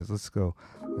Let's go.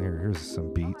 Here's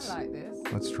some beats. I like this.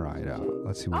 Let's try it out.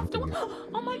 Let's see what we can get.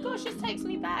 Oh my gosh, this takes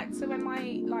me back to when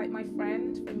my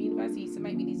friend from university used to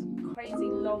make me these crazy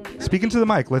long. Speaking to the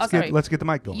mic. Let's get the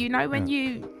mic going. You know when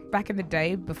you back in the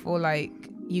day before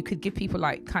you could give people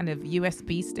kind of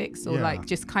USB sticks or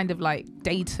just kind of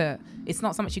data. It's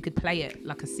not so much you could play it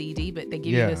like a CD, but they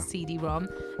give you a CD-ROM.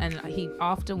 And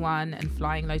After One and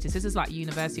Flying Lotus. This is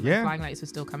university when Flying Lotus was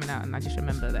still coming out, and I just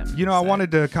remember them. I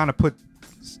wanted to kind of put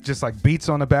just beats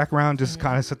on the background, just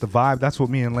kind of set the vibe. That's what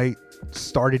me and Late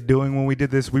started doing when we did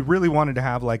this. We really wanted to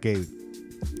have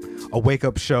a wake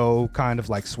up show, kind of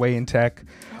like Sway and Tech,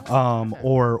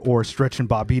 or Stretch and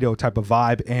Bobbito type of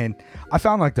vibe. And I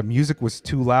found the music was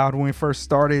too loud when we first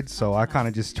started, so I kind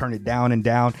of just turned it down. And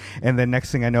then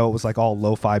next thing I know, it was all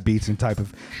lo-fi beats and type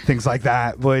of things like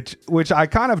that, which I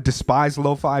kind of despise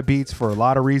lo-fi beats for a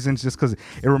lot of reasons, just because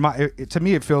to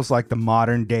me it feels like the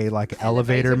modern day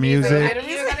elevator music.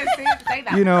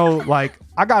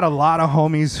 I got a lot of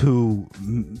homies who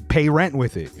pay rent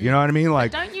with it. You know what I mean?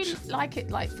 Don't you like it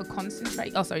for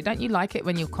concentrate? Oh, sorry. Don't you like it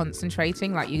when you're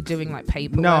concentrating, you're doing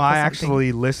paperwork? No, I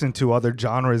actually listen to other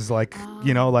genres, I'm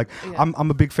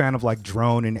a big fan of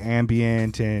drone and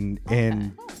ambient and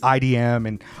IDM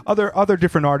and other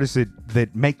different artists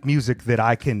that make music that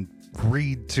I can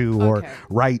read to or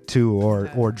write to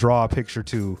or draw a picture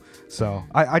to. So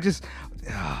I just.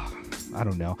 I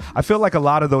don't know. I feel like a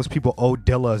lot of those people owe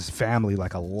Dilla's family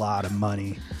a lot of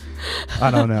money.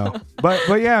 I don't know.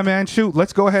 But yeah, man, shoot.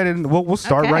 Let's go ahead and we'll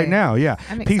start right now. Yeah.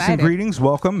 Peace and greetings.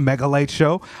 Welcome. Mega Late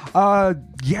Show.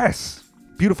 Yes.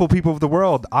 Beautiful people of the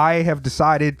world. I have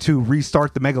decided to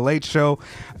restart the Mega Late Show,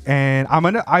 and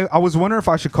I was wondering if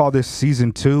I should call this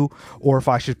season 2 or if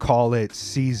I should call it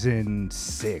season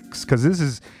 6, because this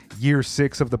is year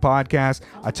 6 of the podcast.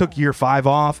 I took year 5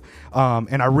 off,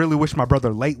 and I really wish my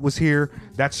brother Late was here.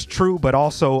 That's true, but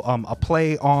also a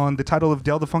play on the title of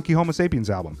Del the Funky Homo Sapiens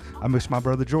album. I wish my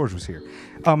brother George was here.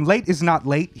 Late is not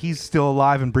late. He's still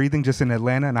alive and breathing, just in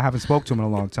Atlanta, and I haven't spoke to him in a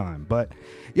long time. But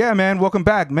yeah, man, welcome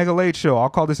back. Mega Late Show. I'll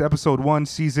call this episode 1,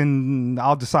 season.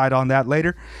 I'll decide on that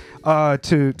later.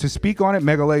 To speak on it,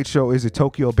 Mega Late Show is a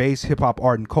Tokyo-based hip-hop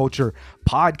art and culture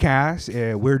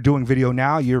podcast. We're doing video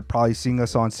now. You're probably seeing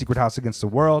us on Secret House Against the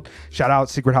World. Shout out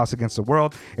Secret House Against the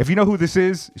World. If you know who this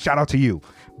is, shout out to you.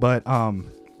 But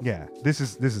yeah, this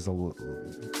is a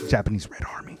Japanese Red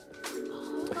Army.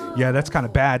 Yeah, that's kind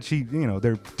of bad.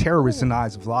 They're terrorists in the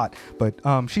eyes of a lot, but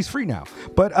she's free now.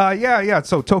 But yeah.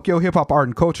 So Tokyo hip hop art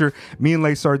and culture. Me and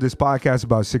Lay started this podcast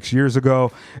about 6 years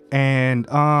ago, and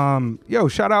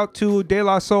shout out to De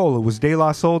La Soul. It was De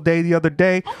La Soul Day the other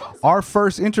day. Our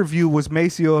first interview was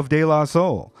Maceo of De La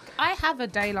Soul. I have a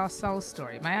De La Soul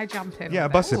story. May I jump in? Yeah,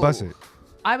 bust it.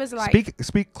 I was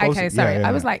speak closer. Okay, sorry. Yeah.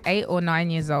 I was 8 or 9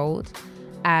 years old,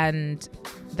 and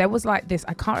there was this,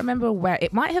 I can't remember where,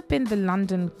 it might have been the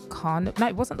London Carnival. No,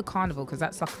 it wasn't the Carnival, because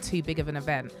that's too big of an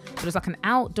event. But it was an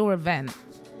outdoor event,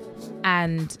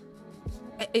 and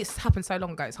it's happened so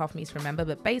long ago, it's hard for me to remember.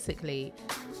 But basically,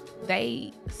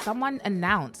 someone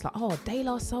announced De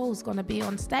La Soul's gonna be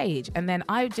on stage, and then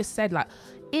I just said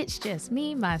it's just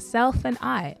me, myself, and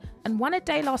I. And one of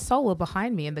De La Soul were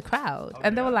behind me in the crowd.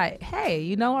 And they were like, hey,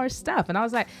 you know our stuff? And I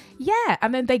was like, yeah.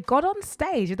 And then they got on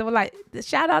stage and they were like,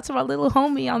 shout out to our little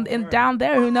homie down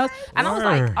there who knows. And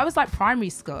I was like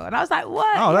primary school. And I was like,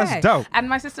 what? Oh, yeah. That's dope. And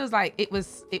my sister was like, it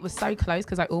was so close,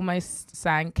 because I almost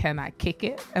sang Can I Kick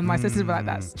It? And my sister was like,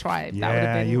 that's Tribe. Yeah, that would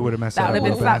have been, you would have messed that up. That would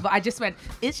have been slap. But I just went,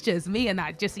 it's just me. And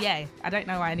I don't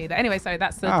know why I knew that. Anyway, so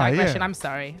that's the digression. Yeah. I'm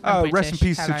sorry. I'm rest in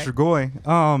peace to Tregoy.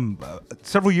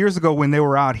 Several years ago when they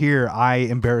were out here, I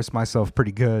embarrassed myself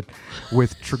pretty good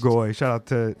with Tregoy. Shout out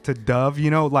to Dove.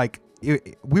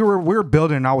 We were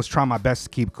building, and I was trying my best to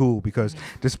keep cool, because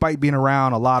despite being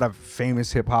around a lot of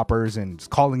famous hip hoppers and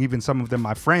calling even some of them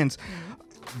my friends,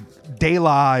 De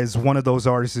La is one of those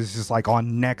artists is just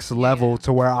on next level,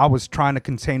 to where I was trying to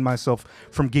contain myself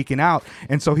from geeking out.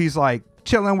 And so he's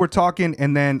chilling, we're talking,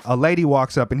 and then a lady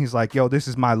walks up and he's like, yo, this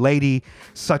is my lady,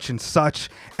 such and such.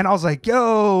 And I was like,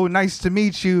 yo, nice to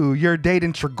meet you. You're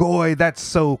dating Tregoy. That's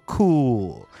so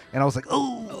cool. And I was like,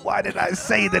 oh, why did I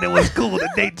say that it was cool to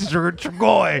date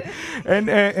Tregoy?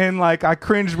 And I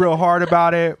cringed real hard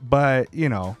about it, but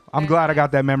I'm glad I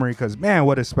got that memory, because man,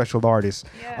 what a special artist.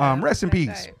 Rest in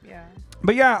peace. Dope. Yeah.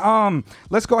 But yeah,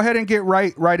 let's go ahead and get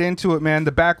right into it, man.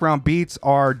 The background beats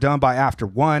are done by After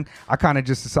One. I kind of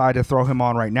just decided to throw him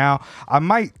on right now. I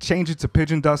might change it to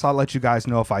Pigeon Dust. I'll let you guys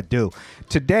know if I do.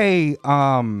 Today,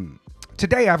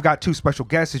 Today, I've got two special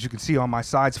guests, as you can see on my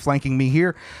sides, flanking me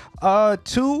here.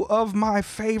 Two of my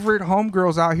favorite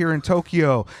homegirls out here in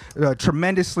Tokyo.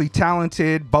 Tremendously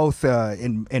talented, both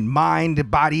in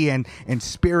mind, body, and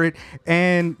spirit.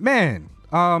 And man,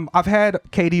 I've had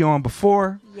Katie on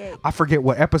before. Yay. I forget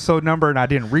what episode number, and I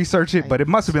didn't research it, but it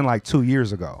must have been like 2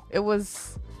 years ago. It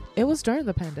was during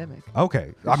the pandemic.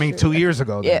 Okay, I mean 2 years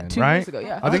ago. Yeah, then, 2 right? years ago.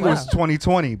 Yeah, I think it was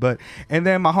 2020. And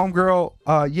then my homegirl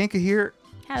Yinka here.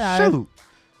 Hello. Shoot,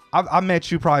 I met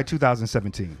you probably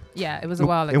 2017. Yeah, it was a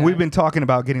while ago. And we've been talking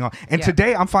about getting on. And Yeah.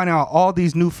 today I'm finding out all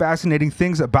these new fascinating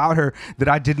things about her that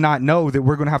I did not know that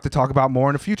we're going to have to talk about more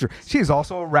in the future. She is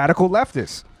also a radical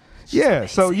leftist. Yeah,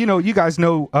 so you guys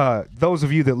know, those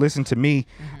of you that listen to me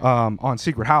on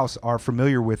Secret House are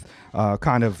familiar with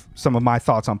kind of some of my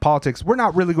thoughts on politics. We're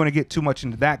not really going to get too much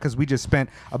into that because we just spent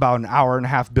about an hour and a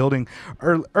half building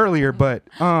earlier. But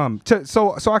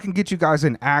so I can get you guys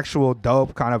an actual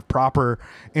dope kind of proper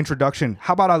introduction.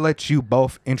 How about I let you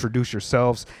both introduce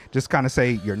yourselves? Just kind of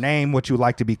say your name, what you would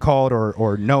like to be called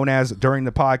or known as during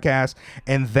the podcast,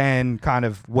 and then kind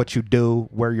of what you do,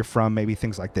 where you're from, maybe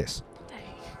things like this.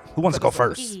 Who wants to go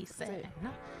first?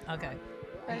 Okay.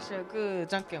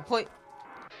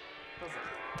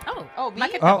 Oh, me? I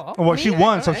can Oh, go. well, she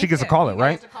won, so she gets to call it,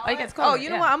 right? Oh, you get to call Oh, it, you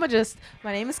know yeah. what?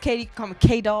 My name is Katie. Call me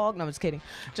K-Dog. No, I'm just kidding.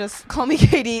 Just call me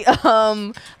Katie.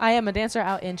 I am a dancer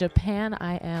out in Japan.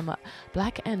 I am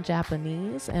Black and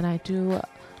Japanese, and I do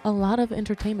a lot of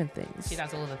entertainment things. She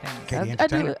does all the things. Katie I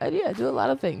do Entertainer. I do a lot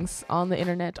of things on the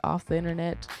internet, off the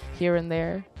internet, here and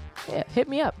there. Yeah, hit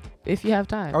me up if you have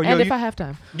time. Oh, yo, and if you- I have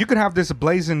time. You can have this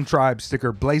Blazing Tribe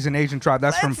sticker, Blazing Asian Tribe.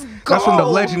 That's Let's from the go.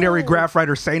 legendary graph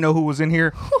writer Sano, who was in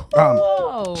here.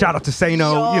 Oh. Shout out to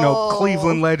Sano, Yo.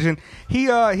 Cleveland legend. He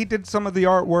did some of the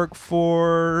artwork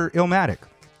for Illmatic.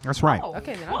 That's right. Oh.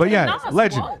 Okay, then But yeah,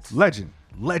 Nice.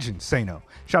 legend Sano.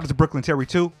 Shout out to Brooklyn Terry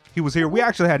too. He was here. We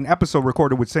actually had an episode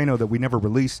recorded with Sano that we never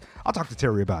released. I'll talk to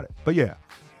Terry about it. But yeah,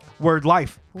 Word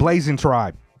Life, Blazing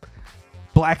Tribe,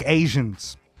 Black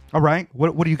Asians. All right,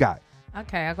 what do you got?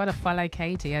 Okay, I gotta follow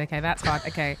Katie. Okay, that's hard.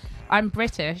 Okay, I'm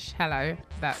British. Hello.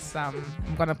 That's I'm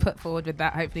gonna put forward with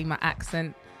that. Hopefully, my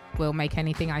accent will make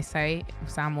anything I say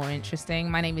sound more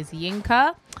interesting. My name is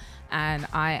Yinka, and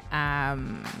I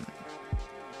am.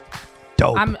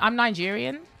 Dope. I'm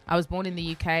Nigerian. I was born in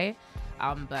the UK,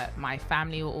 but my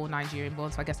family were all Nigerian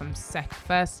born, so I guess I'm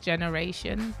first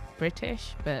generation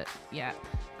British. But yeah,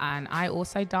 and I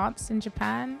also dance in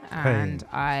Japan, and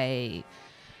I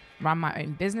run my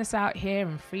own business out here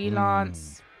and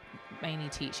freelance, mainly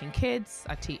teaching kids.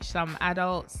 I teach some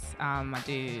adults. I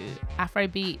do Afro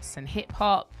beats and hip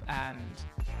hop and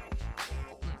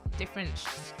different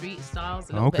street styles,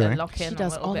 a little bit Okay. of locking, She a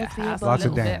does little all bit of the house, above. Lots a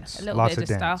of little dance. bit, a little Lots bit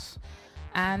of of dance. stuff.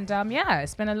 And yeah,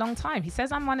 it's been a long time. He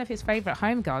says I'm one of his favorite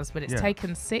homegirls, but it's Yeah.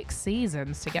 taken 6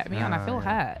 seasons to get me on. I feel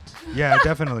Yeah. hurt. Yeah,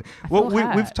 definitely. I Well, feel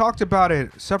we've hurt. talked about it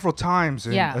several times,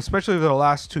 and Yeah. especially over the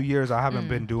last 2 years, I haven't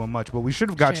been doing much. But we should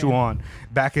have got you True. on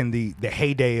back in the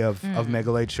heyday of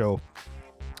Mega Late Show.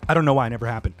 I don't know why it never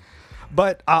happened,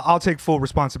 but I'll take full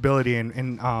responsibility,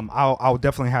 and I'll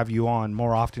definitely have you on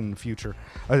more often in the future.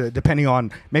 Depending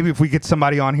on maybe if we get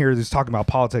somebody on here that's talking about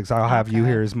politics, I'll have you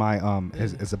Okay. here as my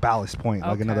as a ballast point,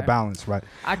 like another Okay. balance, right?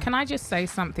 Can I just say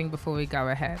something before we go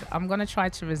ahead? I'm gonna try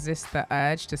to resist the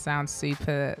urge to sound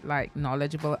super like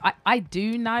knowledgeable. I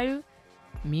do know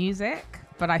music,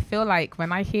 but I feel like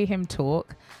when I hear him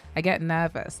talk, I get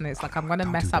nervous, and it's like I'm gonna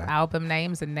Don't mess do up that. album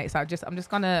names and names. I'm just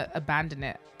gonna abandon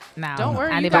it now. Don't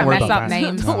worry. And you if I got worry mess about up that.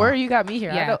 names, Don't worry, you got me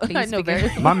here. Yeah, I please know forgive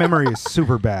very me. My memory is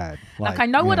super bad. like I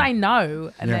know what yeah. I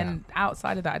know, and Yeah. then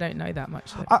outside of that, I don't know that much.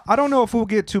 So. I don't know if we'll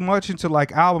get too much into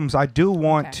like albums. I do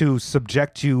want Okay. to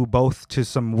subject you both to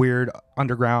some weird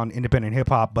underground independent hip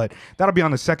hop, but that'll be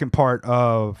on the second part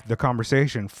of the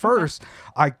conversation. First,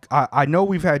 I know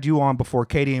we've had you on before,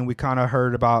 Katie, and we kind of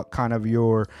heard about kind of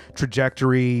your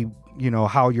trajectory, you know,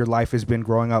 how your life has been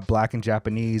growing up Black and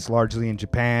Japanese, largely in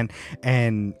Japan,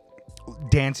 and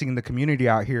dancing in the community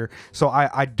out here. So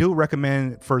I do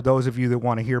recommend for those of you that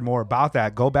want to hear more about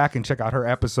that, go back and check out her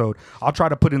episode. I'll try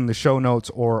to put it in the show notes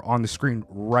or on the screen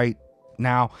right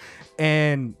now.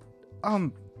 And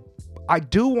I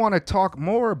do want to talk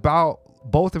more about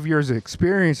both of your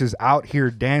experiences out here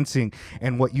dancing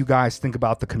and what you guys think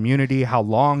about the community, how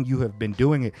long you have been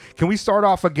doing it. Can we start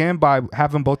off again by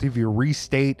having both of you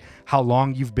restate how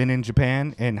long you've been in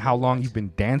Japan and how long you've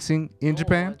been dancing in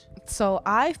Japan? So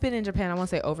I've been in Japan, I want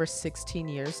to say over 16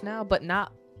 years now, but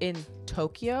not in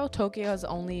Tokyo. Tokyo has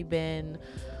only been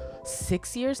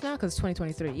 6 years now because it's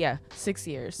 2023. Yeah, 6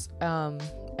 years.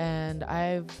 And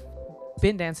I've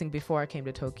been dancing before I came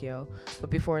to Tokyo, but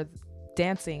before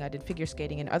dancing, I did figure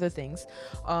skating and other things.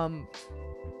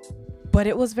 But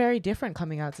it was very different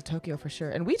coming out to Tokyo for sure.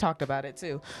 And we talked about it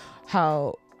too.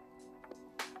 How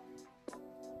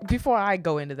before I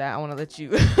go into that, I want to let you.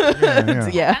 I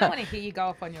don't want to hear you go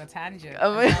off on your tangent.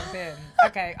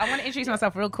 Okay, I want to introduce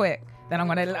myself real quick. Then I'm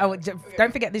gonna.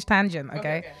 Don't forget this tangent.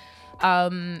 Okay.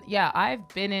 I've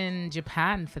been in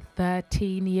Japan for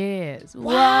 13 years.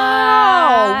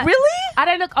 Wow, really? I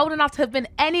don't look old enough to have been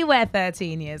anywhere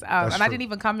 13 years. And true. I didn't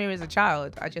even come here as a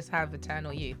child. I just have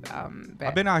eternal youth.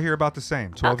 I've been out here about the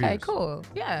same, 12 years. Okay, cool.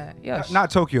 Yeah. Not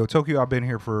Tokyo. Tokyo, I've been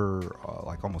here for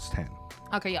like almost 10.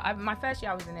 Okay, yeah. My first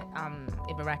year I was in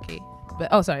Ibaraki.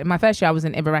 My first year I was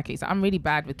in Ibaraki. So I'm really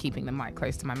bad with keeping the mic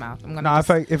close to my mouth. I'm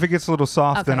gonna. If it gets a little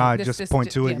soft, then I just point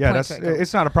to it. Yeah,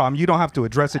 it's not a problem. You don't have to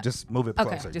address it. Just move it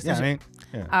closer.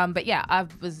 But yeah, I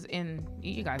was in.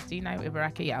 You guys, do you know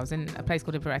Ibaraki? Yeah, I was in a place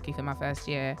called Ibaraki for my first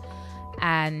year,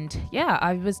 and yeah,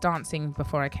 I was dancing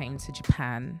before I came to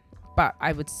Japan. But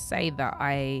I would say that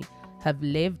I have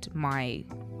lived my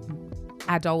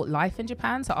adult life in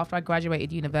Japan. So after I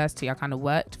graduated university, I kind of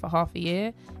worked for half a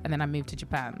year and then I moved to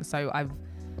Japan. So I've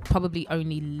probably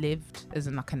only lived as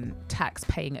a tax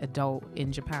paying adult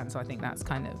in Japan. So I think that's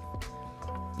kind of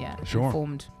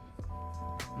informed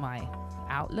my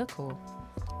outlook, or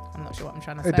I'm not sure what I'm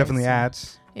trying to say. It definitely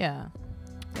adds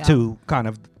to kind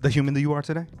of the human that you are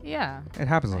today. Yeah. It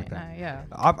happens like that. Yeah.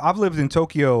 I've lived in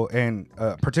Tokyo and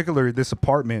particularly this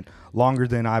apartment longer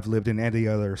than I've lived in any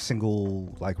other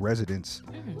single like residence.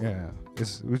 Mm-hmm. Yeah.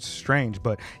 It's strange,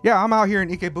 but yeah, I'm out here in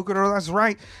Ikebukuro. That's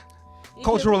right.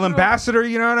 Cultural ambassador,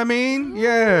 you know what I mean?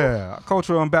 Yeah.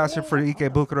 Cultural ambassador for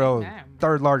Ikebukuro,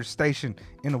 third largest station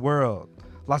in the world.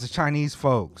 Lots of Chinese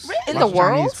folks. In the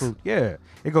world? Chinese food. Yeah.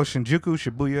 It goes Shinjuku,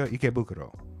 Shibuya,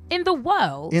 Ikebukuro. In the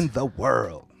world? In the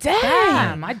world.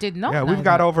 Damn, I did not know. Yeah, we've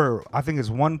got over, I think it's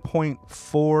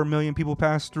 1.4 million people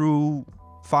pass through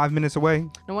 5 minutes away.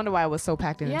 No wonder why it was so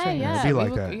packed in the train. It'd be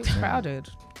like that. It was crowded.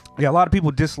 Yeah, a lot of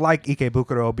people dislike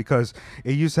Ikebukuro because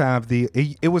it used to have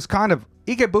it was kind of,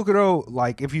 Ikebukuro,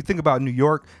 like if you think about New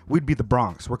York, we'd be the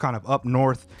Bronx. We're kind of up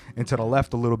north and to the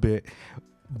left a little bit.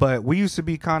 But we used to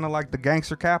be kind of like the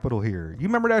gangster capital here. You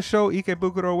remember that show,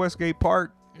 Ikebukuro Westgate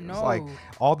Park? No. It's like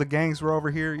all the gangs were over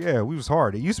here. Yeah, we was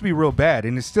hard. It used to be real bad,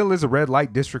 and it still is a red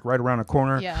light district right around the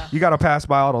corner. Yeah. You got to pass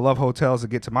by all the love hotels to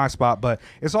get to my spot, but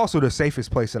it's also the safest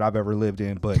place that I've ever lived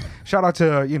in. But shout out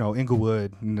to,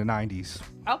 Inglewood in the 90s.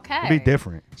 Okay. It'd be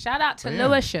different. Shout out to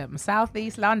Lewisham,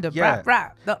 Southeast London. Yeah.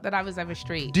 Not that I was ever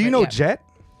street. Do you know Jet?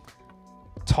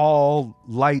 Tall,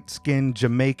 light-skinned,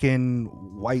 Jamaican,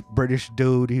 white British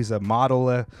dude. He's a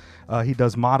modeler. He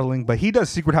does modeling, but he does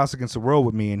Secret House Against the World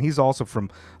with me, and he's also from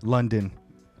London,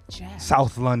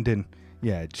 South London.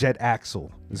 Yeah, Jet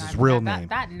Axel is his real name.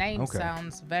 That name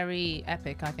sounds very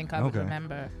epic. I think I would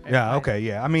remember. Yeah, okay,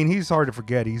 yeah. I mean, he's hard to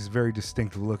forget. He's very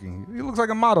distinctive looking. He looks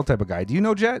like a model type of guy. Do you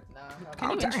know Jet? No.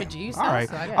 Can you introduce us? All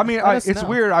right. I mean, it's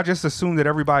weird. I just assume that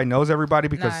everybody knows everybody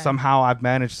because somehow I've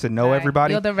managed to know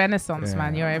everybody. You're the Renaissance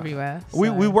man. You're everywhere.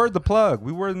 So. We were the plug.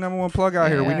 We were the number one plug out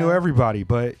here. We knew everybody.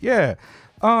 But yeah.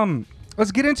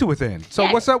 Let's get into it then.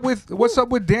 So what's up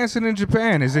with dancing in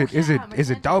Japan? Is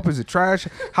it dope? Is it trash?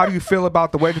 How do you feel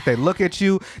about the way that they look at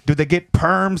you? Do they get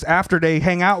perms after they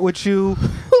hang out with you?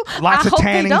 Lots of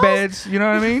tanning beds. You know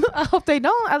what I mean? I hope they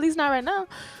don't. At least not right now.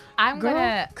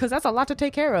 Because that's a lot to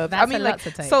take care of. That's a lot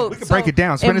to take. So we can break it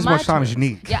down. Spend as much time as you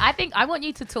need. Yeah, I think I want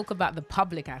you to talk about the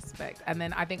public aspect, and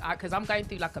then I think because I'm going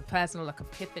through like a personal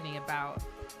epiphany about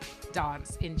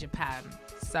dance in Japan.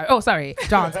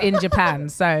 Dance in Japan.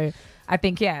 So I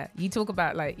think you talk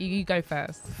about you go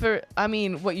first.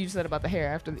 What you said about the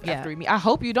hair after me. I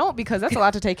hope you don't, because that's a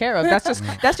lot to take care of.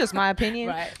 That's just my opinion.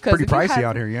 Right. Pretty pricey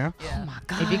out here, yeah. Oh my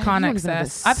god. If you can't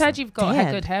access, I've heard you've got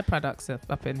good hair products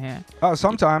up in here.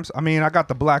 Sometimes. I mean, I got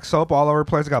the black soap all over the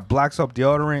place. I got black soap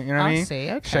deodorant. You know what I mean? See.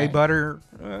 Okay. Shea butter.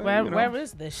 Where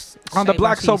is this? On the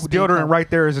black soap deodorant right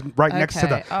there is right next to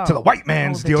the white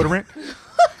man's deodorant.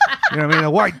 You know what I mean?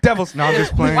 The white devils. No, I'm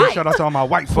just playing. Shout out to all my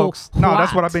white folks. No,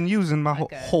 that's what I've been using. My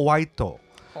Howaito.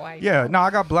 Yeah, no, I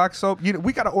got black soap.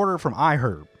 We got to order it from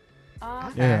iHerb.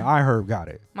 Okay. Yeah, iHerb got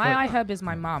it. My iHerb is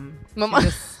my mom.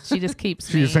 She just keeps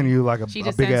me. She just sending you like a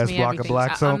big ass block of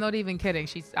black soap. I'm not even kidding.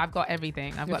 I've got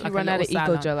everything. I've got you run out of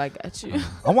Eco-Gel, I got you.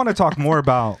 I want to talk more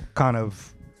about kind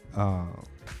of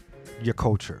your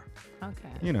culture. Okay.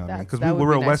 You know, because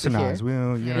we're real westernized. You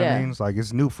know what I mean? It's like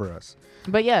it's new for us.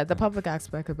 But yeah, the public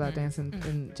aspect about dancing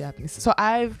in Japanese. So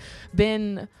I've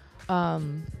been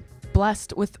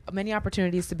blessed with many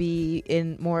opportunities to be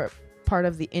in more part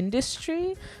of the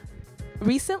industry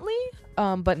recently,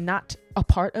 but not a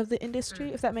part of the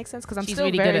industry, if that makes sense. Because I'm She's still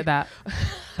really good at that.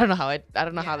 don't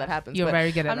know how that happens. You're but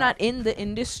very good at I'm that. not in the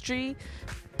industry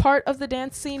part of the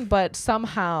dance scene, but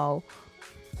somehow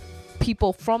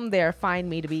people from there find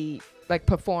me to be like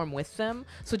perform with them.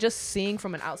 So just seeing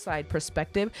from an outside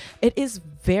perspective, it is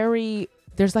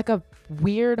there's like a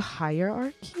weird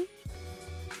hierarchy.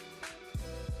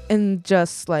 And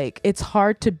just like it's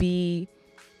hard to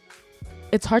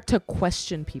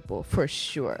question people for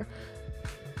sure.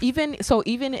 Even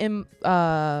in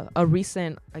a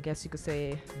recent, I guess you could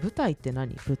say, 舞台って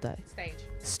何? 舞台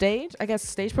stage, I guess,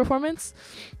 stage performance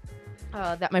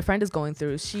that my friend is going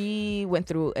through. She went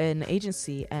through an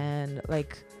agency, and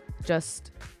like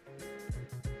just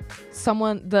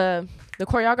the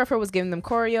choreographer was giving them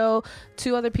choreo.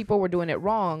 2 other people were doing it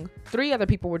wrong. 3 other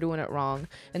people were doing it wrong,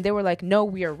 and they were like, no,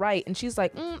 we are right. And she's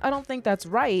like, I don't think that's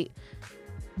right.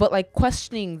 But like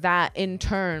questioning that in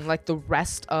turn, like the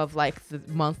rest of like the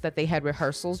month that they had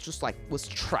rehearsals just like was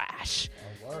trash.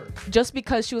 Just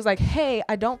because she was like, hey,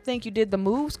 I don't think you did the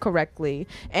moves correctly.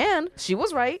 And she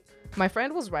was right. My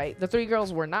friend was right. The 3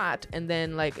 girls were not. And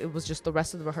then like it was just the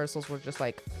rest of the rehearsals were just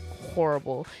like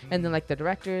horrible. And then like the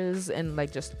directors and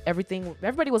like just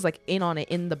everybody was like in on it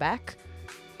in the back.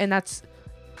 And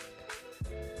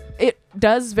it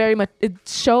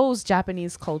shows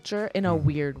Japanese culture in a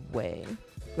weird way.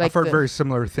 Like I've heard very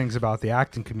similar things about the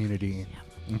acting community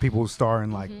and people who star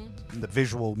in like the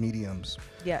visual mediums.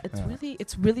 Yeah,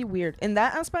 it's really weird. In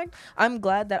that aspect, I'm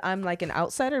glad that I'm like an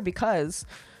outsider because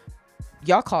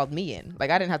y'all called me in.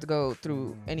 Like I didn't have to go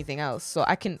through anything else. So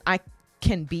I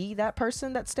can be that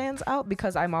person that stands out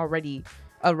because I'm already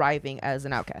arriving as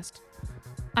an outcast.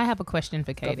 I have a question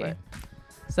for Katie.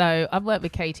 So I've worked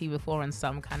with Katie before on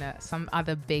some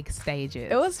other big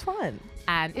stages. It was fun.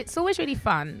 And it's always really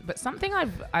fun. But something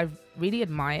I've really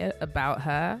admired about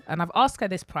her, and I've asked her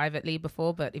this privately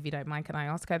before, but if you don't mind, can I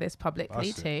ask her this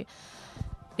publicly too?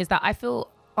 Is that I feel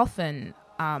often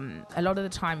a lot of the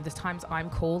time, there's times I'm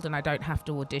called and I don't have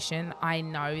to audition. I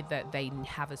know that they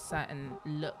have a certain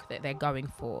look that they're going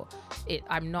for.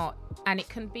 And it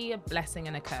can be a blessing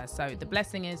and a curse. So the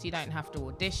blessing is you don't have to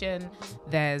audition.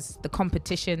 There's the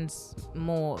competition's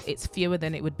it's fewer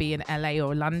than it would be in LA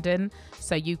or London.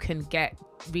 So you can get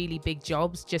really big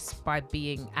jobs just by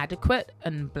being adequate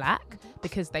and black,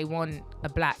 because they want a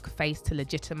black face to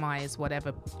legitimize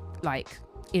whatever like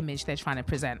image they're trying to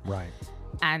present. Right.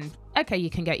 And okay, you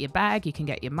can get your bag, you can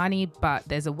get your money, but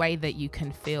there's a way that you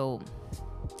can feel,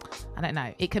 I don't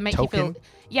know, it can make you feel,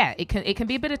 it can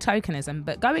be a bit of tokenism.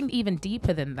 But going even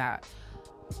deeper than that,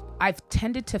 I've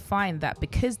tended to find that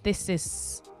because this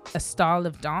is a style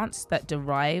of dance that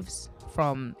derives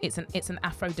from, it's an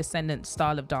Afro-descendant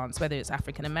style of dance, whether it's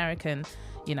African American,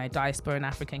 diaspora and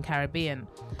African Caribbean,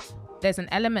 there's an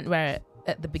element where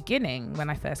at the beginning,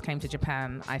 when I first came to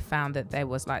Japan, I found that there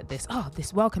was like this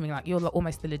welcoming, like you're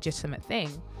almost the legitimate thing.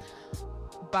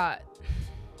 But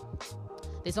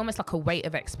there's almost like a weight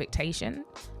of expectation.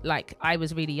 Like I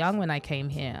was really young when I came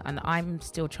here, and I'm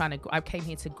still I came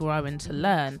here to grow and to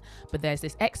learn. But there's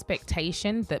this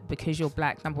expectation that because you're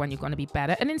black, number one, you're going to be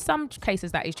better. And in some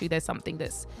cases that is true. There's something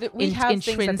that's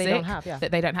intrinsic that they don't have, that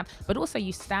they don't have. But also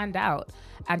you stand out,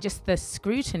 and just the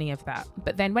scrutiny of that.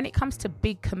 But then when it comes to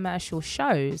big commercial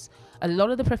shows, a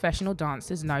lot of the professional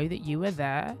dancers know that you were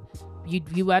there.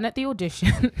 You weren't at the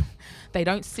audition. They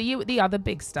don't see you at the other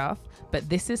big stuff. But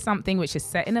this is something which is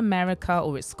set in America,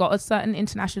 or it's got a certain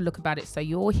international look about it. So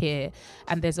you're here,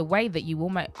 and there's a way that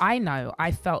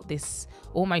I felt this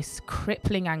almost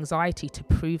crippling anxiety to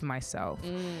prove myself.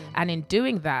 And in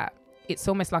doing that, it's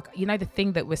almost like, the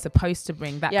thing that we're supposed to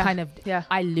bring, that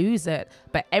I lose it.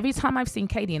 But every time I've seen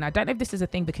Katie, and I don't know if this is a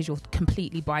thing because you're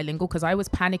completely bilingual, because I always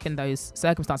panic in those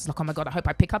circumstances, like, oh my God, I hope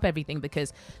I pick up everything,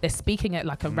 because they're speaking at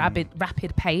like a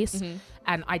rapid pace.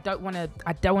 And I don't want to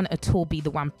at all be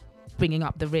the one bringing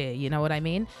up the rear, you know what I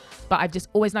mean? But I've just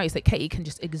always noticed that Katie can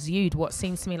just exude what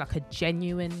seems to me like a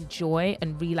genuine joy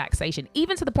and relaxation,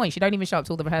 even to the point she don't even show up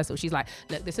to all the rehearsals. She's like,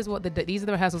 look, this is what these are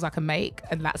the rehearsals I can make,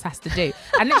 and that has to do.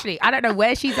 And literally, I don't know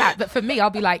where she's at, but for me,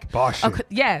 I'll be like,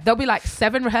 there'll be like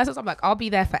 7 rehearsals. I'm like, I'll be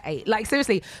there for 8, like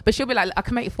seriously. But she'll be like, I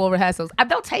can make 4 rehearsals,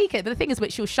 and they'll take it. But the thing is,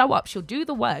 she'll show up, she'll do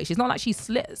the work. She's not like she's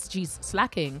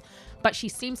slacking, but she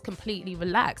seems completely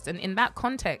relaxed. And in that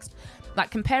context, like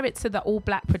compare it to the all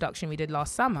black production we did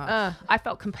last summer, I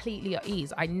felt completely at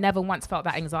ease. I never once felt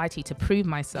that anxiety to prove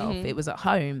myself. It was at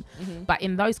home. But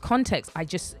in those contexts, I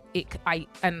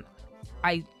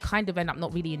kind of end up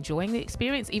not really enjoying the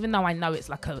experience, even though I know it's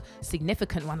like a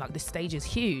significant one, like the stage is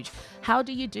huge. How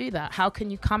do you do that? How can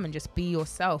you come and just be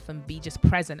yourself and be just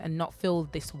present and not feel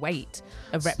this weight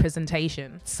of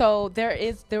representation? So there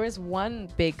is one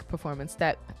big performance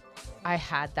that I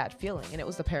had that feeling, and it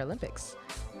was the Paralympics.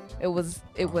 It was.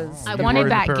 I You wanted were in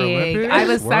that the gig. Paralympics? I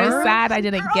was so Word? sad I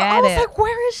didn't get I was it. like,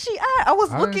 where is she at? I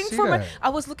was I didn't looking see for my. that. I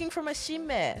was looking for my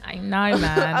shime. I know,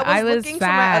 man. I was looking for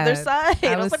my other sad.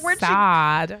 side. I was like, where'd she?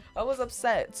 sad. I was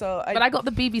upset. So But I got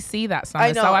the BBC that summer,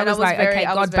 I know. so I and was like, very, okay,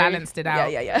 I was God very- balanced it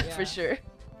out. Yeah, for sure.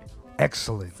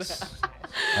 Excellent.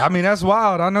 I mean, that's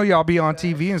wild. I know y'all be on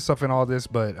TV and stuff and all this,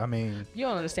 but I mean, You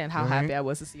don't understand how Right. happy I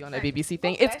was to see you on that BBC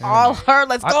thing. It's all her.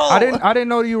 Let's go. I didn't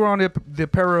know you were on the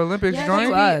Paralympics Yeah, joint.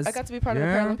 baby. Was. I got to be part Yeah.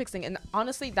 of the Paralympics thing, and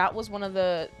honestly, that was one of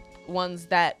the ones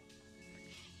that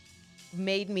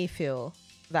made me feel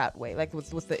that way, like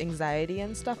with the anxiety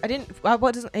and stuff. I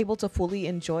wasn't able to fully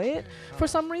enjoy it for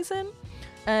some reason,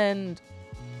 and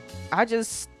I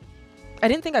didn't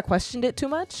think I questioned it too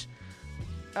much.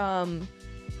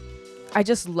 I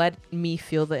just let me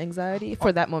feel the anxiety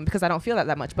for that moment because I don't feel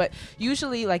that much. But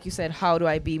usually, like you said, how do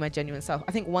I be my genuine self?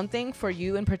 I think one thing for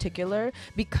you in particular,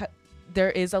 because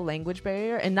there is a language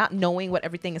barrier and not knowing what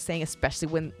everything is saying, especially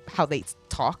when how they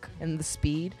talk and the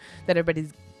speed that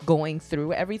everybody's going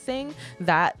through everything,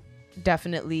 that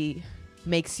definitely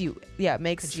makes you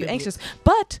anxious.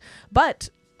 But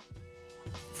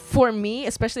for me,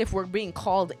 especially if we're being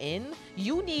called in,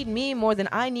 you need me more than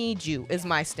I need you is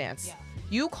my stance. Yeah.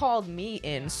 You called me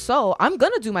in, so I'm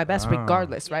gonna do my best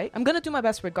regardless, right? I'm gonna do my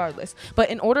best regardless. But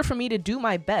in order for me to do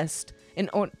my best and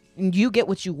you get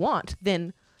what you want,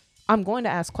 then I'm going to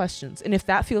ask questions. And if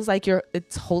that feels like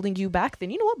it's holding you back, then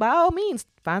you know what? By all means,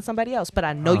 find somebody else. But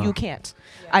I know you can't.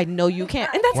 I know you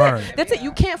can't. And that's Word. it. That's it.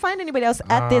 You can't find anybody else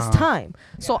at this time.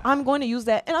 So I'm going to use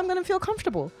that, and I'm going to feel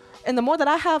comfortable. And the more that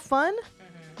I have fun,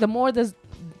 the more does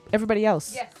everybody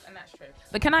else. Yes, and that's true.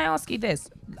 But can I ask you this?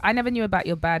 I never knew about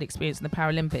your bad experience in the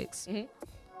Paralympics.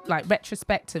 Like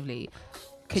retrospectively,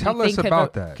 Tell us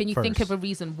about that Can you think first. of a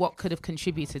reason what could have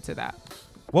contributed to that?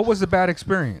 What was the bad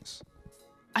experience?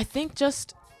 I think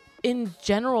just in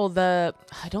general, I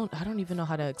don't even know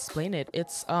how to explain it.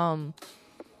 It's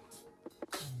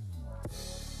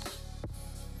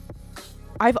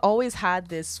I've always had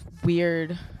this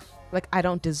weird, like, I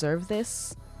don't deserve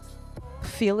this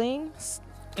feeling.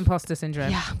 Imposter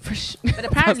syndrome. Yeah, for sure. But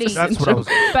apparently, That's what I was.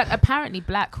 but apparently,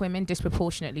 black women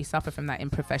disproportionately suffer from that in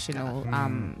professional,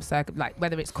 like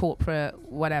whether it's corporate,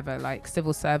 whatever, like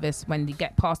civil service. When you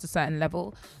get past a certain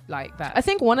level, like that. I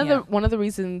think one of the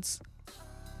reasons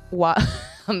why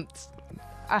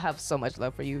I have so much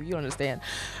love for you. You understand.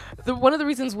 One of the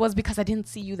reasons was because I didn't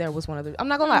see you there. Was one of the. I'm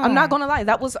not gonna lie.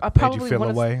 That was Made probably you feel one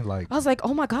of. away, like I was like,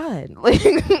 oh my god, like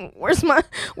where's my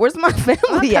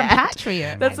family at?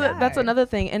 compatriot. That's another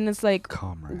thing, and it's like,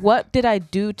 comrade. what did I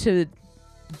do to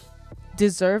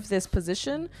deserve this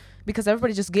position? Because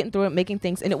everybody just getting through it, making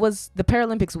things, and it was the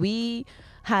Paralympics. We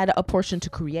had a portion to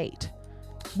create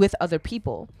with other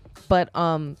people, but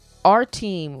our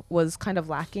team was kind of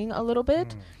lacking a little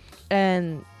bit,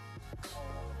 and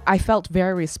I felt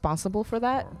very responsible for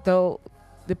that, though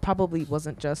it probably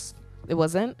wasn't just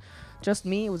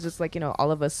me. It was just like,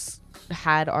 all of us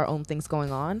had our own things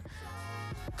going on,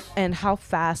 and how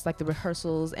fast like the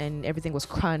rehearsals and everything was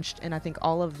crunched, and I think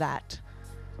all of that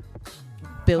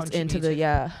built into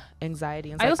the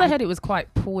anxiety. And I also heard it was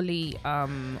quite poorly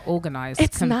organized.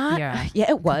 It's not. Yeah,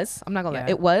 it was. I'm not gonna lie.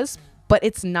 It was, but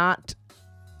it's not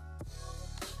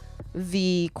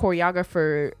the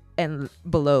choreographer and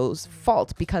below's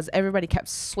fault, because everybody kept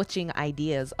switching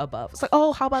ideas above. It's like,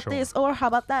 oh, how about this, or how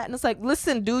about that? And it's like,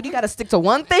 listen, dude, you got to stick to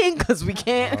one thing because we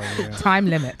can't. Time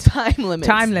limit. Time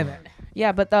limit.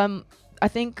 Yeah, but I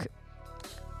think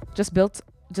just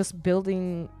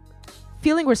building,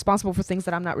 feeling responsible for things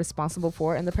that I'm not responsible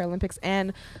for in the Paralympics,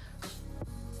 and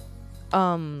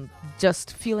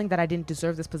just feeling that I didn't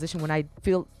deserve this position when I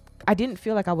didn't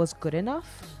feel like I was good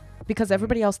enough, because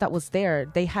everybody else that was there,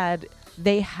 they had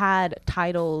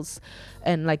titles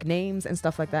and like names and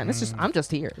stuff like that, and it's just, I'm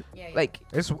just here. Like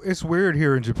It's weird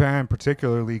here in Japan,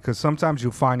 particularly because sometimes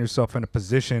you'll find yourself in a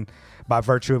position by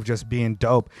virtue of just being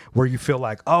dope where you feel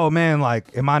like, oh man,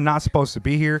 like, am I not supposed to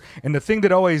be here? And the thing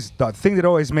that always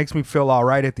makes me feel all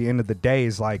right at the end of the day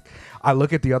is like, I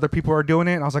look at the other people who are doing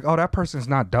it and I was like, oh, that person's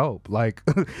not dope. Like,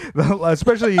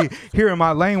 especially here in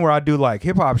my lane where I do like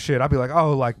hip hop shit, I'd be like,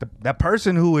 oh, like that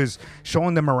person who is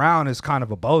showing them around is kind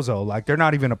of a bozo. Like, they're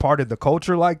not even a part of the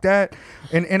culture like that.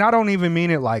 And I don't even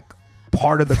mean it like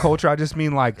part of the culture. I just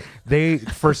mean like they,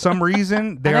 for some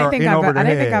reason, they are in over their head. I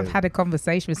don't think I've had a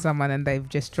conversation with someone and they've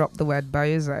just dropped the word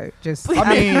bozo. I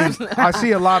mean, I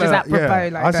see a lot of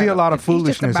I see a lot of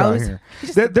foolishness out here.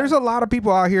 There's a lot of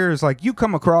people out here. It's like you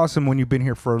come across them when you've been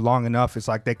here for long enough. It's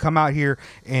like they come out here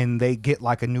and they get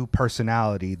like a new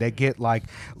personality. They get like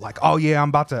oh yeah, I'm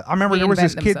about to. I remember there was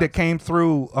this kid that came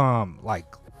through like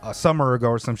a summer ago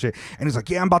or some shit, and he's like,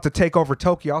 yeah, I'm about to take over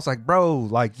Tokyo. I was like, bro,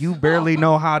 like you barely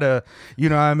know how to, you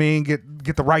know what I mean,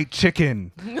 get the right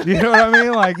chicken. You know what I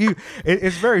mean? Like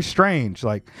it's very strange.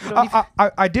 Like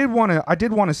I did want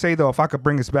to say though, if I could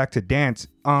bring us back to dance,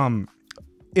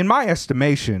 in my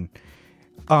estimation,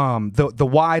 the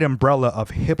wide umbrella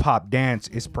of hip hop dance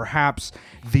is perhaps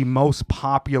the most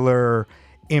popular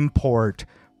import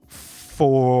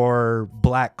for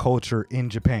Black culture in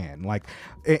Japan. Like,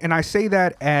 and I say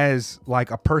that as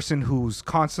like a person who's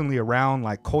constantly around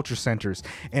like culture centers,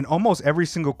 and almost every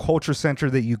single culture center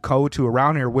that you go to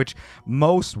around here, which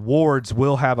most wards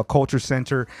will have a culture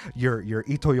center, your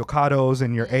Ito-Yokados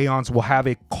and your Aeons will have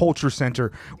a culture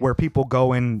center where people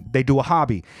go and they do a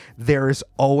hobby. There is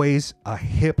always a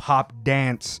hip hop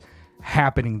dance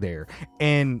happening there,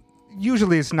 and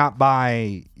usually it's not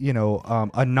by, you know,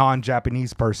 a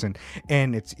non-Japanese person,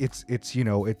 and it's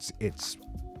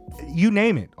you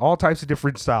name it, all types of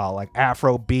different style, like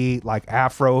Afro beat, like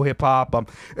Afro hip hop.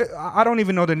 I don't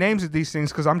even know the names of these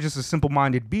things because I'm just a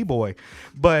simple-minded b-boy,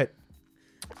 but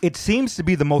it seems to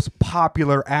be the most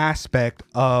popular aspect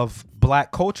of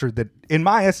Black culture that, in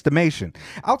my estimation,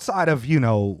 outside of, you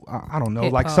know, I don't know,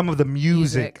 like some of the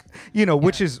music, you know,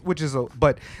 which is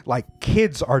but like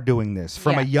kids are doing this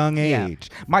from a young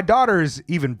age. My daughter is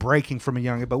even breaking from a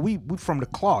young age, but we from the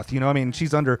cloth, you know what I mean?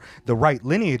 She's under the right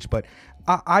lineage, but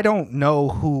I don't know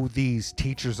who these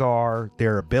teachers are,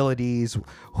 their abilities,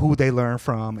 who they learn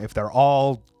from, if they're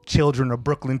all children of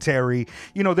Brooklyn Terry.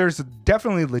 You know, there's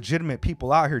definitely legitimate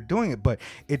people out here doing it, but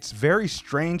it's very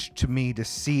strange to me to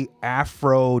see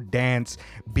Afro dance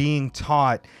being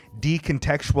taught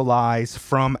decontextualized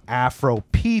from Afro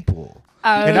people.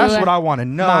 And that's what I want to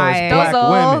know as Black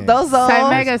women. So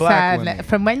Mega-san,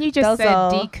 from when you just said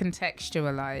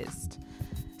decontextualized.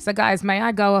 So guys, may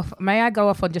I go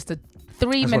off on just a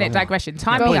 3-minute digression?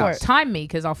 Time me,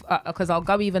 because I'll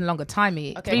go even longer. Time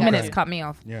me. Okay, 3 minutes. Cut me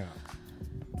off. Yeah.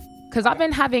 Because I've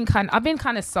been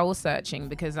kind of soul searching,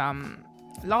 because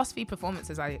last few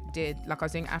performances I did, like I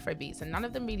was doing Afro beats, and none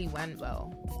of them really went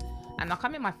well. And like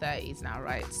I'm in my 30s now,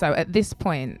 right? So at this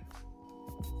point,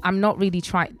 I'm not really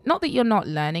trying. Not that you're not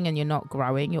learning and you're not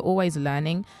growing. You're always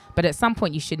learning, but at some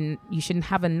point you shouldn't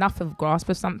have enough of grasp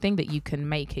of something that you can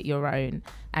make it your own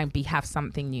and have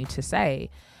something new to say.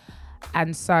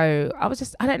 And so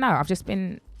I don't know. I've just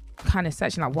been kind of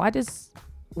searching, like,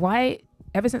 why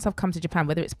ever since I've come to Japan,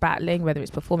 whether it's battling, whether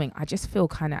it's performing, I just feel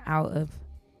kind of out of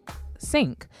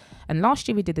sync. And last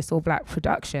year we did this all Black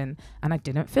production and I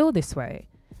didn't feel this way.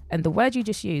 And the word you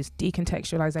just used,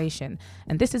 decontextualization.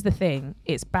 And this is the thing,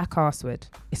 it's back arseward.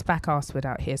 It's back arseward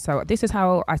out here. So this is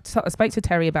how I spoke to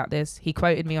Terry about this. He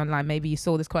quoted me online. Maybe you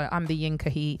saw this quote. I'm the Yinka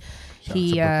he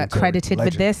credited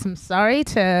with this. I'm sorry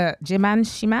to Jiman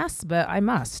Shimas, but I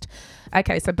must.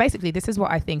 Okay, so basically this is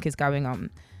what I think is going on.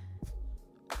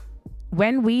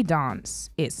 When we dance,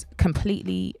 it's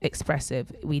completely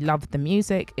expressive. We love the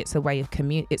music. It's a way of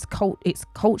it's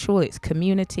cultural, it's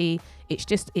community.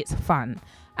 It's fun.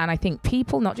 And I think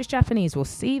people, not just Japanese, will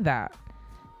see that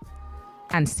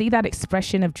and see that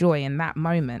expression of joy in that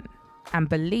moment and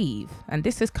believe, and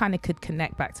this is kind of could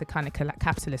connect back to kind of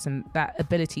capitalism, that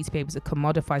ability to be able to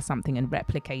commodify something and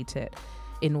replicate it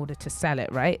in order to sell it,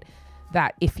 right?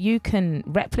 That if you can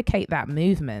replicate that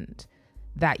movement,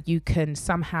 that you can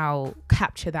somehow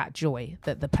capture that joy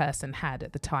that the person had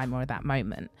at the time or at that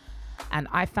moment. And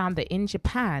I found that in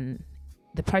Japan,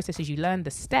 the process is you learn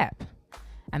the step.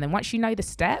 And then once you know the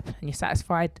step and you're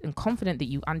satisfied and confident that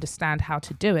you understand how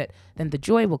to do it, then the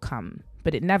joy will come.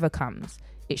 But it never comes.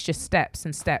 It's just steps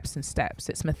and steps and steps.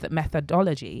 It's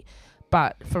methodology.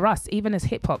 But for us, even as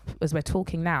hip hop, as we're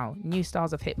talking now, new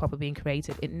styles of hip hop are being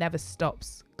created. It never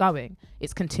stops going.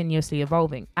 It's continuously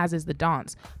evolving, as is the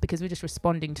dance, because we're just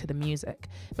responding to the music.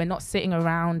 We're not sitting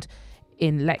around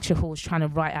in lecture halls trying to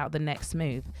write out the next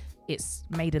move. It's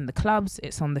made in the clubs,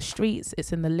 it's on the streets,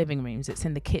 it's in the living rooms, it's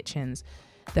in the kitchens.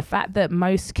 The fact that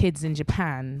most kids in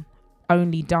Japan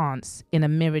only dance in a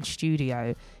mirrored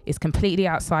studio is completely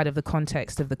outside of the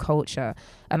context of the culture.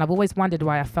 And I've always wondered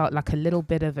why I felt like a little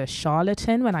bit of a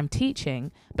charlatan when I'm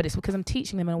teaching, but it's because I'm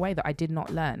teaching them in a way that I did not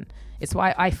learn. It's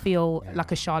why I feel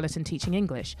like a charlatan teaching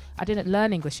English. I didn't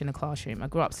learn English in a classroom. I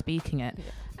grew up speaking it.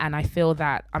 And I feel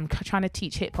that I'm trying to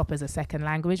teach hip hop as a second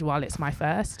language while it's my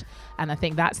first. And I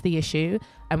think that's the issue.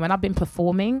 And when I've been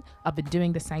performing, I've been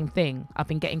doing the same thing. I've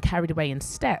been getting carried away in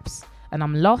steps and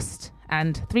I'm lost.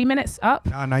 And 3 minutes up.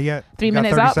 No, not yet. 3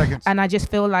 minutes up. Seconds. And I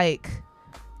just feel like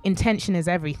intention is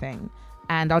everything.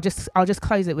 And I'll just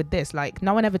close it with this. Like,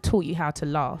 no one ever taught you how to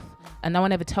laugh. And no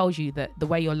one ever tells you that the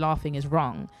way you're laughing is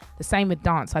wrong. The same with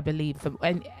dance, I believe.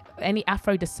 any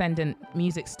Afro-descendant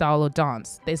music style or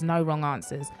dance, there's no wrong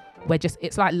answers.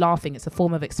 It's like laughing. It's a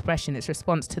form of expression. It's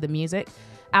response to the music.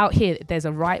 Out here, there's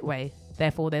a right way,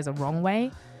 therefore there's a wrong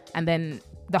way, and then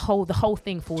the whole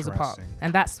thing falls apart.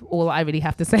 And that's all I really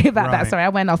have to say about that. Sorry, I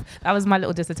went off. That was my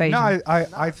little dissertation. No,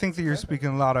 I think that you're speaking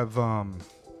a lot of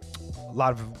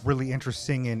really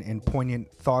interesting and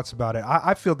poignant thoughts about it.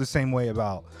 I feel the same way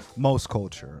about most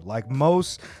culture. Like,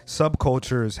 most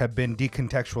subcultures have been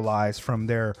decontextualized from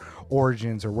their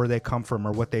origins or where they come from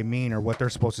or what they mean or what they're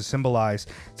supposed to symbolize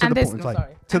to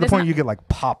the point you get like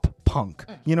pop punk.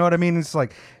 You know what I mean? It's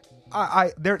like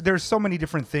there's so many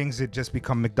different things that just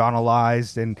become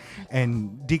McDonaldized and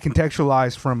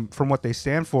decontextualized from what they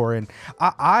stand for. And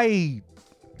I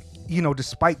you know,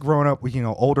 despite growing up with, you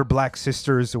know, older black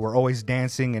sisters who were always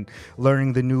dancing and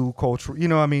learning the new culture, you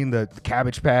know what I mean, the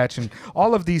Cabbage Patch and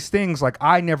all of these things, like,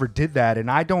 I never did that, and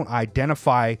I don't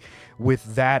identify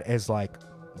with that as like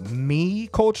me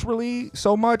culturally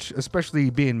so much, especially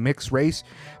being mixed race.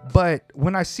 But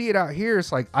when I see it out here,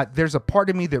 it's like there's a part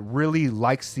of me that really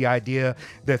likes the idea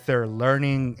that they're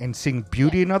learning and seeing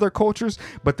beauty in other cultures,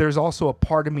 but there's also a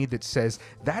part of me that says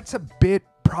that's a bit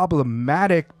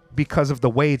problematic because of the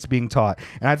way it's being taught.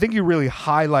 And I think you really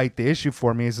highlight the issue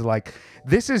for me, is like,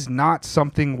 this is not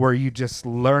something where you just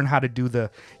learn how to do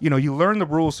you learn the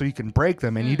rules so you can break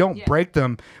them, and you don't break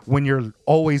them when you're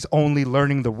always only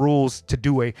learning the rules to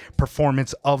do a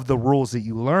performance of the rules that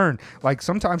you learn. Like,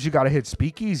 sometimes you got to hit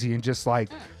speakeasy and just like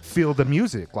feel the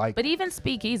music. Like, but even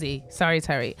speakeasy, sorry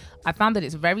Terry, I found that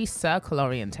it's very circle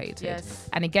orientated. Yes.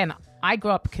 And again, I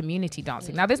grew up community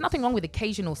dancing. Now, there's nothing wrong with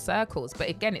occasional circles, but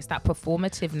again, it's that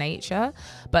performative nature.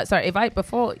 But sorry,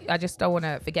 I just don't want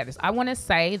to forget this. I want to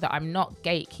say that I'm not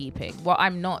gatekeeping. What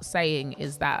I'm not saying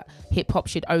is that hip hop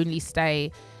should only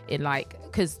stay in, like,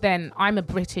 because then I'm a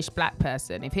British black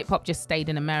person. If hip hop just stayed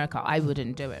in America, I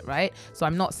wouldn't do it, right? So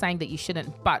I'm not saying that you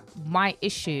shouldn't, but my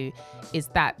issue is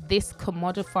that this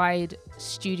commodified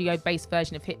studio-based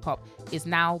version of hip hop is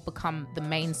now become the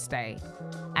mainstay,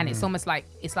 and it's almost like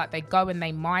they go and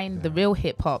they mine the real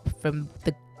hip hop from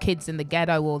the kids in the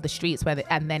ghetto or the streets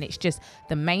and then it's just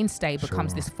the mainstay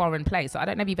becomes this foreign place. So I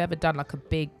don't know if you've ever done like a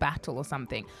big battle or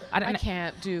something. I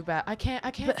can't do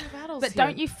battles. But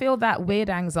don't you feel that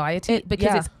weird anxiety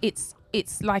because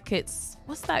it's like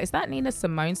what's that? Is that Nina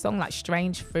Simone's song, like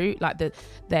Strange Fruit? Like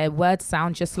their words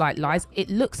sound just like lies.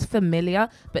 It looks familiar,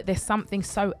 but there's something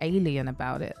so alien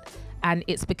about it. And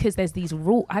it's because there's these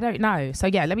rules. I don't know. So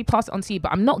yeah, let me pass it on to you.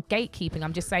 But I'm not gatekeeping.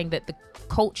 I'm just saying that the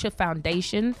culture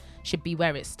foundation should be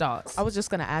where it starts. I was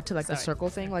just gonna add to the circle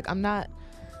thing. Like,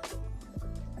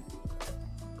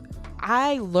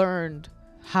 I learned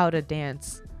how to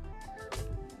dance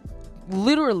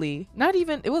literally,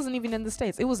 it wasn't even in the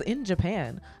States, it was in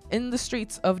Japan, in the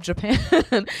streets of Japan,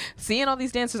 seeing all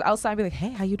these dancers outside, be like, hey,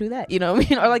 how you do that, you know what I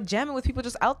mean, or like jamming with people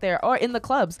just out there or in the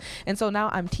clubs. And so now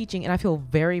I'm teaching, and I feel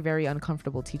very, very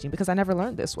uncomfortable teaching because I never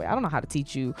learned this way. I don't know how to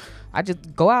teach you. I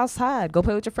just go outside, go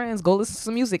play with your friends, go listen to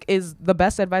some music is the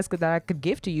best advice that I could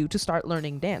give to you to start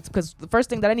learning dance, because the first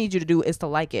thing that I need you to do is to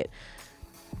like it.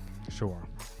 Sure.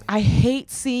 I hate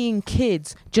seeing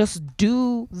kids just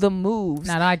do the moves.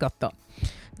 Now I got that.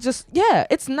 Stop.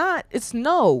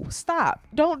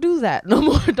 Don't do that no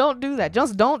more. Don't do that.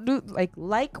 Just don't do,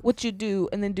 like what you do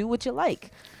and then do what you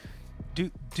like.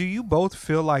 Do you both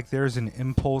feel like there's an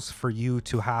impulse for you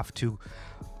to have to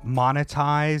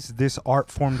monetize this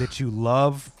art form that you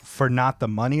love for not the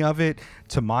money of it,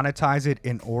 to monetize it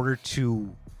in order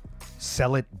to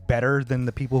sell it better than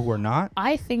the people who are not?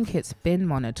 I think it's been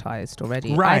monetized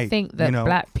already. Right. I think that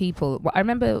black people, I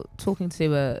remember talking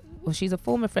to she's a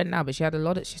former friend now, but she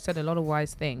said a lot of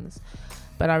wise things.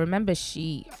 But I remember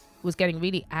she was getting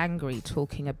really angry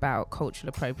talking about cultural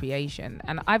appropriation.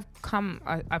 And I've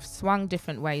swung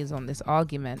different ways on this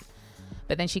argument.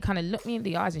 But then she kind of looked me in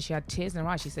the eyes and she had tears in her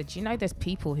eyes. She said, you know, there's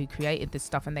people who created this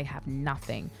stuff and they have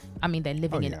nothing. I mean, they're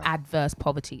living in adverse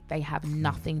poverty. They have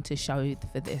nothing to show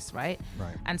for this, right?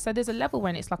 Right. And so there's a level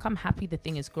when it's like, I'm happy the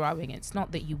thing is growing. It's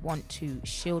not that you want to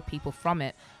shield people from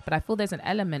it, but I feel there's an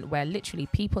element where literally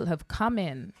people have come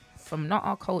in from not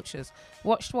our cultures,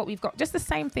 watched what we've got, just the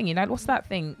same thing, you know, what's that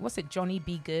thing, what's it, Johnny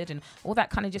Be Good and all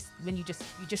that kind of, just when you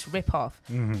just rip off,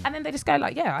 and then they just go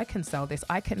like, yeah, I can sell this,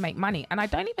 I can make money. And I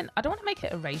don't want to make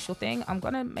it a racial thing. I'm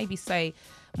gonna maybe say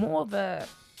more of a,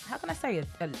 how can I say,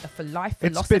 a for life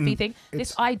philosophy thing,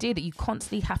 this idea that you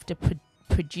constantly have to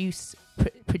produce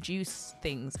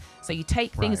things. So you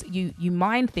take things, you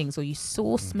mine things, or you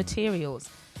source materials,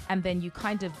 and then you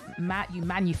kind of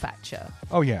manufacture.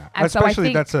 Oh yeah, and especially so I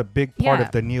think, that's a big part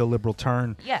of the neoliberal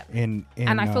turn. Yeah, in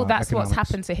and I feel that's economics. what's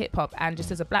happened to hip hop. And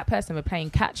just as a black person, we're playing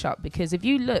catch up, because if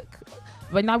you look,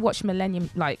 when I watch Millennium,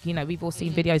 like, you know, we've all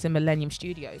seen videos in Millennium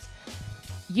Studios,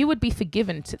 you would be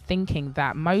forgiven to thinking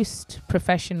that most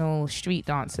professional street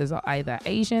dancers are either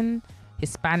Asian,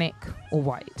 Hispanic, or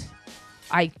white.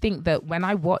 I think that when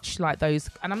I watch like those,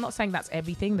 and I'm not saying that's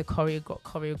everything, the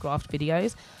choreographed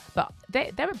videos, but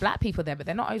there are black people there, but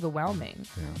they're not overwhelming.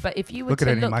 Yeah. But if you were look at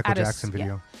any look Michael at Jackson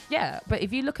video, yeah, but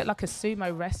if you look at like a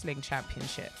sumo wrestling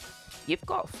championship, you've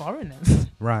got foreigners,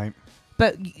 right?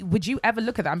 But would you ever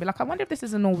look at that and be like, I wonder if this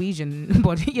is a Norwegian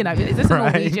body, you know, is this a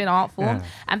Norwegian art form? Yeah.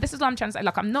 And this is what I'm trying to say.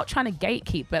 Like, I'm not trying to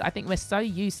gatekeep, but I think we're so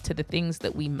used to the things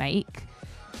that we make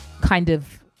kind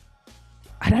of,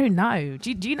 I don't know.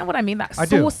 Do you know what I mean? That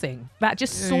sourcing, that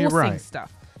just sourcing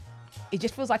stuff. It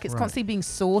just feels like it's constantly being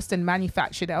sourced and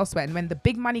manufactured elsewhere. And when the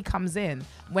big money comes in,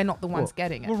 we're not the ones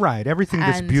getting it. Well, right. Everything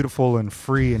that's beautiful and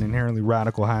free and inherently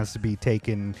radical has to be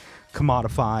taken,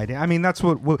 commodified. I mean, that's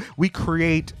what we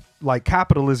create. Like,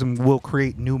 capitalism will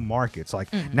create new markets.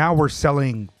 Like, now we're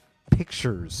selling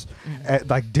pictures,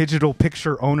 like digital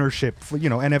picture ownership, for, you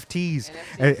know, NFTs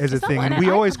as a thing. And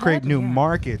we always create new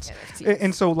markets.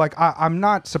 And so, like, I'm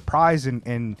not surprised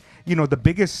in you know, the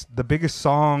biggest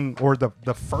song, or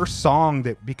the first song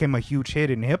that became a huge hit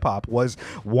in hip hop was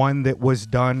one that was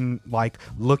done like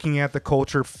looking at the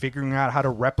culture, figuring out how to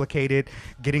replicate it,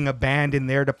 getting a band in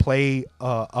there to play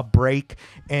a break,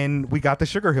 and we got the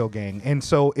Sugar Hill Gang. And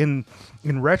so in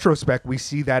retrospect, we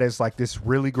see that as like this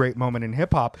really great moment in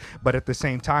hip hop, but at the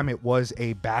same time, it was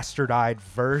a bastardized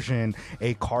version,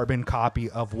 a carbon copy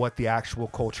of what the actual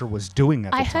culture was doing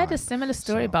at the time. I heard a similar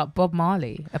story about Bob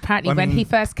Marley. Apparently, when he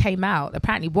first came out,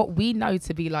 apparently what we know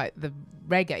to be like the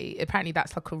reggae, apparently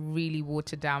that's like a really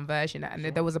watered down version. And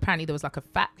there was like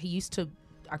a he used to,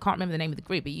 I can't remember the name of the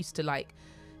group, but he used to like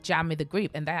jam with the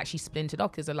group, and they actually splintered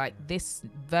off because they're like, this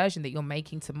version that you're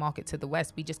making to market to the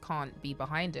West, we just can't be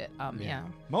behind it.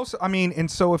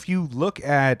 And so if you look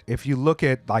at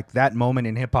like that moment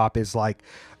in hip hop is like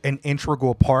an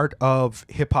integral part of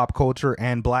hip hop culture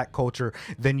and black culture,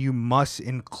 then you must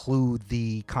include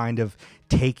the kind of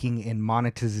taking and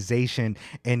monetization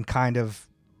and kind of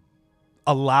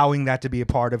allowing that to be a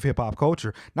part of hip hop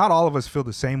culture. Not all of us feel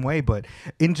the same way, but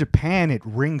in Japan it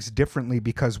rings differently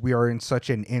because we are in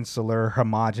such an insular,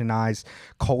 homogenized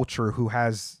culture who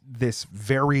has this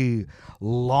very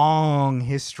long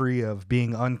history of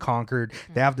being unconquered.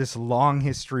 They have this long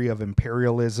history of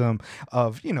imperialism,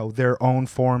 of, you know, their own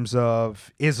forms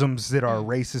of isms that are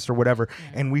racist or whatever.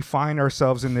 And we find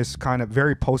ourselves in this kind of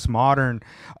very postmodern,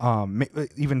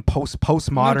 even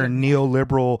postmodern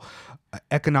neoliberal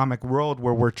economic world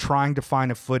where we're trying to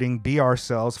find a footing, be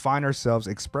ourselves, find ourselves,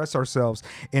 express ourselves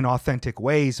in authentic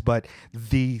ways, but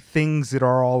the things that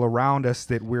are all around us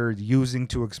that we're using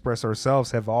to express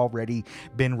ourselves have already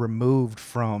been removed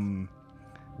from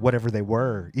whatever they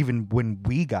were, even when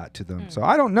we got to them. So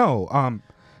I don't know.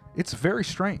 It's very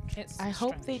strange. I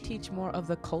hope they teach more of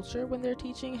the culture when they're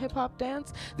teaching hip hop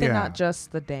dance than not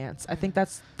just the dance. I think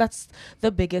that's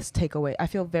the biggest takeaway. I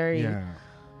feel very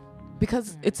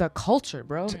because it's a culture,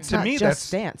 bro. It's to not me,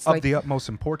 just that's dance. of the utmost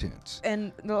importance.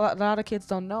 And a lot of kids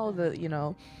don't know that, you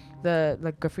know, the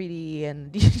like graffiti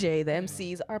and DJ, the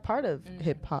MCs are part of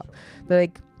hip hop.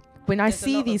 Like when I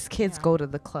see these kids go to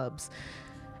the clubs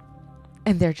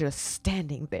and they're just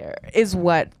standing there is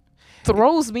what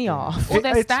throws me off. Or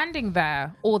they're standing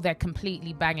there, or they're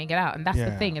completely banging it out. And that's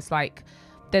the thing. It's like,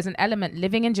 there's an element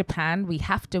living in Japan, we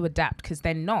have to adapt because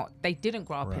they didn't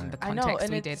grow up in the context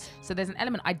we did. So there's an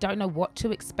element, I don't know what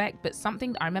to expect, but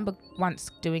something I remember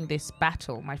once doing this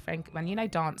battle. My friend, when you know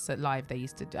Dance at Live, they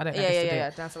used to do, I don't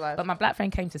know Dance Alive. But my black friend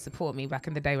came to support me back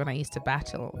in the day when I used to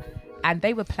battle, and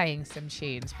they were playing some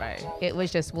tunes, bro. It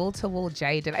was just wall to wall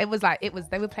Jaden.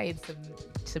 They were playing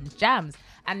some jams.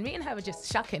 And me and her were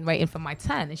just shucking, waiting for my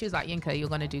turn. And she was like, Yinka, you're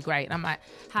going to do great. And I'm like,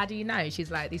 how do you know? She's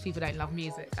like, these people don't love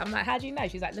music. I'm like, how do you know?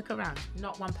 She's like, look around.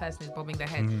 Not one person is bobbing their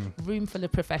head. Room full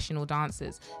of professional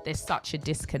dancers. There's such a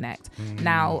disconnect.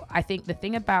 Now, I think the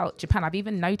thing about Japan, I've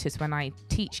even noticed when I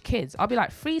teach kids, I'll be like,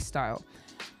 freestyle.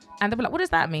 And they'll be like, what does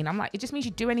that mean? I'm like, it just means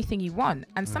you do anything you want.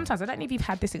 And sometimes, I don't know if you've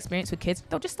had this experience with kids,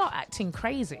 they'll just start acting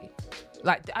crazy.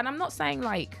 Like, and I'm not saying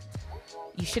like,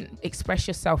 you shouldn't express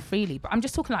yourself freely, but I'm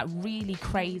just talking like really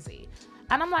crazy.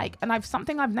 And I'm like,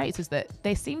 something I've noticed is that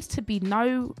there seems to be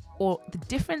the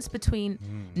difference between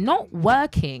not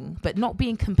working but not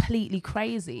being completely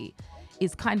crazy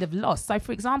is kind of lost. So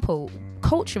for example,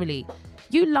 culturally,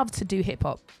 you love to do hip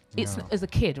hop. It's as a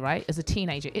kid, right? As a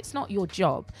teenager, it's not your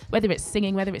job, whether it's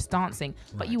singing, whether it's dancing,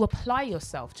 but you apply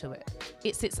yourself to it.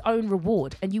 It's its own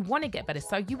reward and you want to get better.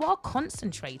 So you are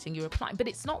concentrating, you're applying, but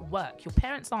it's not work. Your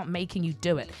parents aren't making you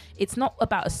do it. It's not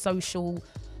about a social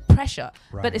pressure.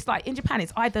 But it's like in Japan,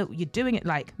 it's either you're doing it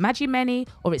like Majimeni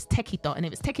or it's Tekito. And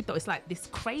if it's Tekito, it's like this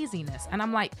craziness. And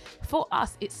I'm like, for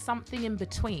us, it's something in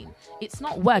between. It's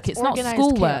not work. It's not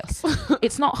schoolwork.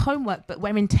 It's not homework, but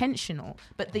we're intentional.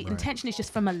 But the intention is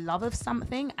just from a love of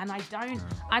something. And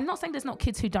I'm not saying there's not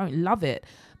kids who don't love it,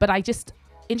 but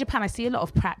in Japan, I see a lot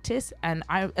of practice. And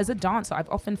as a dancer, I've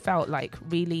often felt like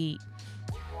really,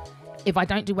 if I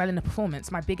don't do well in a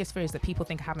performance, my biggest fear is that people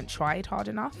think I haven't tried hard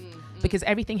enough because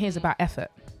everything here is about effort.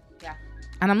 Yeah.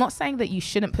 And I'm not saying that you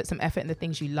shouldn't put some effort in the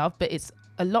things you love, but it's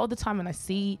a lot of the time when I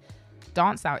see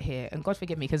dance out here, and God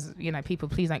forgive me because, people,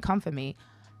 please don't come for me.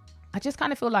 I just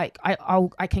kind of feel like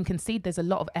I can concede there's a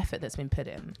lot of effort that's been put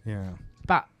in. Yeah.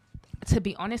 But to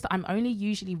be honest, I'm only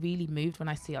usually really moved when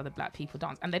I see other black people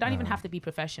dance, and they don't even have to be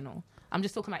professional. I'm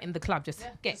just talking about in the club, just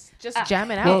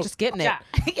jamming out, just getting it.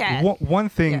 Yeah. One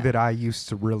thing that I used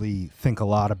to really think a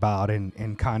lot about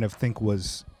and kind of think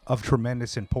was of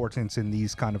tremendous importance in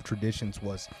these kind of traditions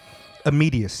was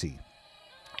immediacy.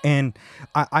 And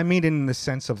I mean it in the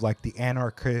sense of like the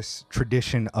anarchist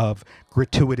tradition of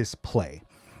gratuitous play.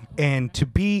 And to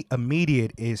be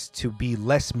immediate is to be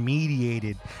less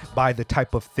mediated by the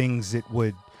type of things that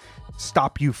would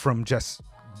stop you from just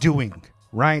doing,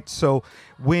 right? So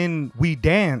when we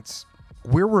dance,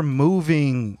 we're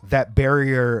removing that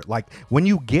barrier. Like when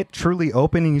you get truly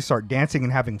open and you start dancing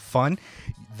and having fun,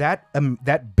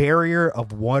 that barrier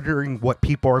of wondering what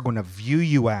people are going to view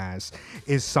you as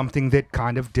is something that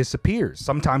kind of disappears.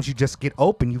 Sometimes you just get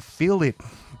open, you feel it.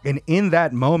 And in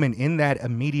that moment, in that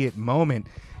immediate moment,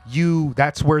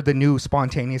 that's where the new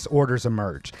spontaneous orders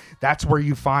emerge. That's where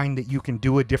you find that you can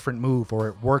do a different move or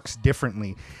it works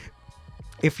differently.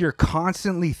 If you're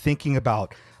constantly thinking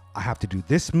about, I have to do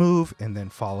this move and then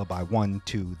followed by 1,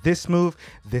 2, this move,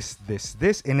 this,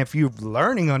 and if you're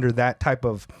learning under that type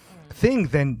of thing,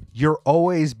 then you're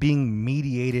always being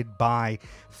mediated by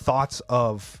thoughts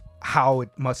of how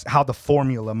the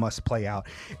formula must play out.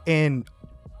 And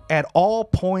at all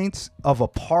points of a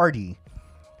party,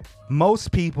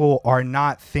 most people are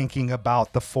not thinking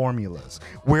about the formulas.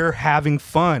 We're having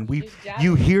fun.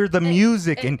 You hear the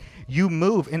music and you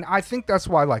move. And I think that's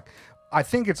why, I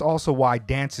think it's also why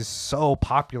dance is so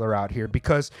popular out here,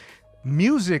 because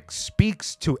music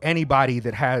speaks to anybody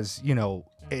that has,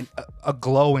 a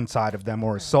glow inside of them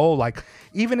or a soul. Like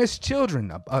even as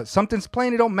children, something's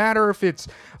playing. It don't matter if it's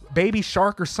Baby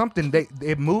Shark or something.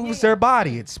 It moves their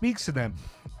body. It speaks to them.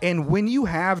 And when you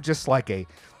have just like a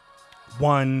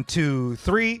 1, 2,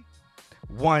 3,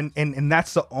 1, and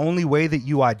that's the only way that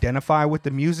you identify with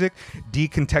the music,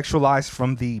 decontextualized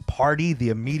from the party, the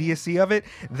immediacy of it,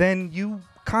 then you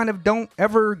kind of don't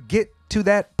ever get to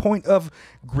that point of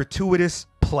gratuitous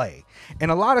play.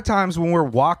 And a lot of times when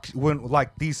when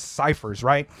like these ciphers,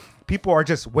 right? People are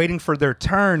just waiting for their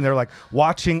turn. They're like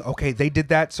watching, okay, they did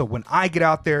that. So when I get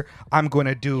out there, I'm going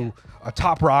to do a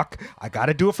top rock. I got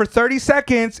to do it for 30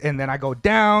 seconds. And then I go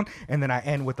down and then I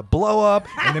end with a blow up.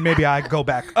 And then maybe I go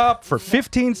back up for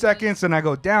 15 seconds and I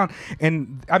go down.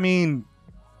 And I mean,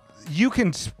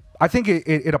 I think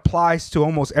it applies to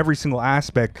almost every single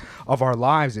aspect of our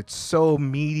lives. It's so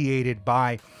mediated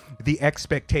by the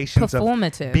expectations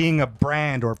of being a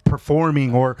brand or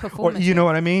performing or you know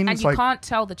what I mean? And it's can't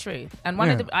tell the truth. And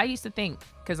I used to think,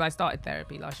 because I started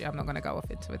therapy last year, I'm not going to go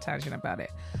off into a tangent about it,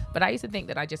 but I used to think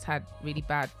that I just had really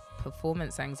bad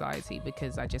performance anxiety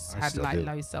because I just had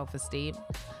low self-esteem.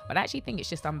 But I actually think it's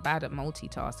just I'm bad at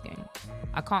multitasking.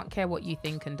 I can't care what you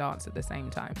think and dance at the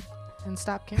same time. And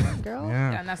stop caring, girl.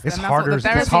 Yeah, and it's harder.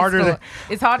 It's harder.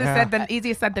 It's harder said than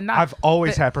easier said than not. I've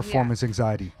always had performance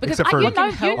anxiety, because except for you know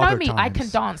me. times. I can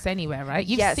dance anywhere, right?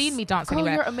 You've seen me dance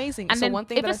anywhere. You're amazing. And so then one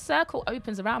thing if a circle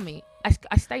opens around me,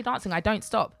 I stay dancing. I don't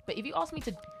stop. But if you ask me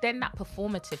to, then that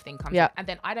performative thing comes in, and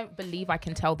then I don't believe I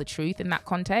can tell the truth in that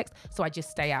context, so I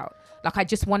just stay out. Like I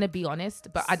just want to be honest,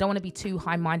 but I don't want to be too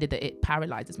high-minded that it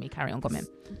paralyzes me. Carry on, go in.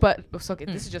 But so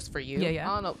this is just for you. Yeah.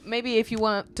 I don't know. Maybe if you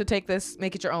want to take this,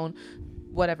 make it your own.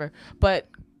 Whatever. But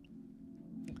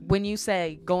when you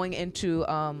say going into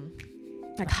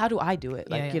like how do I do it,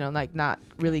 like like not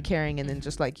really caring and then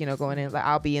just like going in like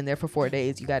I'll be in there for 4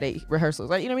 days, you got 8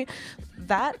 rehearsals, like what I mean,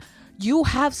 that you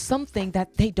have something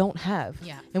that they don't have,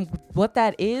 and what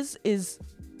that is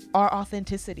our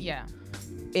authenticity.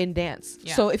 in dance.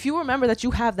 Yeah. So if you remember that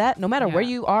you have that, no matter where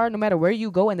you are, no matter where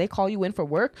you go, and they call you in for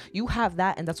work, you have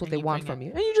that, and that's what they want from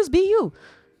you. And you just be you.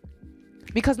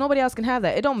 Because nobody else can have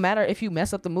that. It don't matter if you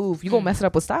mess up the move. You gonna mess it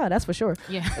up with style. That's for sure.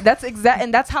 Yeah. That's exact,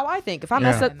 and that's how I think. If I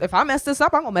mess this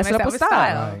up, I'm gonna mess it up with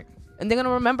style. Right. And they're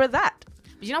gonna remember that.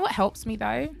 But you know what helps me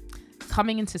though?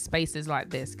 Coming into spaces like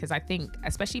this, because I think,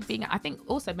 especially I think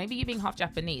also maybe you being half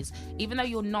Japanese, even though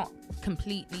you're not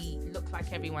completely look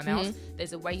like everyone else,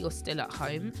 there's a way you're still at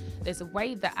home. There's a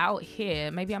way that out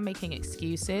here, maybe I'm making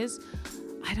excuses.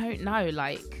 I don't know,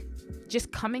 like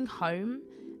just coming home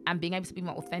and being able to be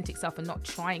my authentic self and not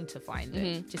trying to find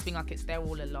it, just being like it's there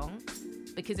all along.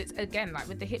 Because it's, again, like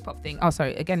with the hip hop thing,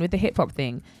 with the hip hop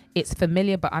thing, it's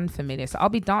familiar but unfamiliar. So I'll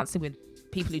be dancing with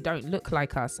people who don't look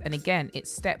like us, and again,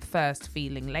 it's step first,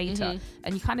 feeling later,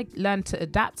 and you kind of learn to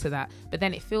adapt to that. But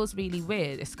then it feels really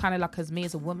weird. It's kind of like as me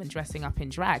as a woman dressing up in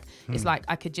drag, it's like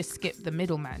I could just skip the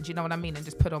middleman, do you know what I mean, and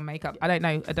just put on makeup. I don't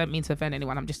know, I don't mean to offend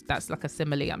anyone, that's like a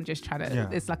simile, I'm just trying to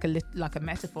it's like a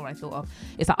metaphor I thought of.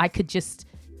 It's like I could just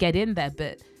get in there,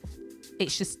 but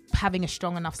it's just having a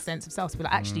strong enough sense of self to be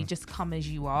like, actually just come as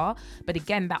you are. But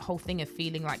again, that whole thing of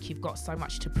feeling like you've got so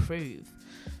much to prove,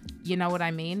 you know what I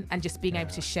mean, and just being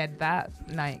able to shed that,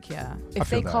 like,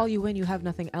 if they call you in, you have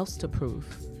nothing else to prove.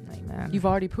 Amen. You've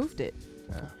already proved it.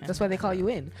 That's why they call you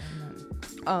in.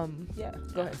 Go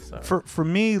ahead. For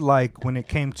me, like when it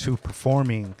came to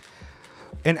performing,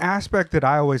 an aspect that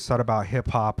I always thought about hip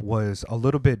hop was a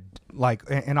little bit like,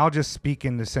 and I'll just speak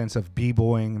in the sense of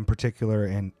b-boying in particular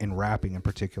and rapping in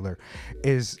particular,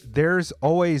 is there's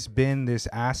always been this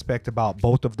aspect about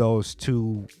both of those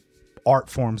two art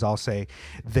forms, I'll say,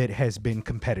 that has been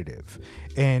competitive,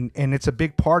 and it's a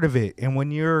big part of it. And when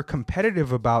you're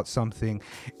competitive about something,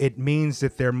 it means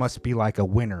that there must be like a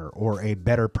winner or a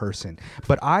better person.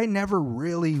 But I never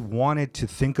really wanted to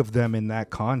think of them in that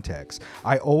context.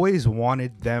 I always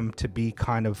wanted them to be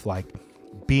kind of like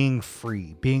being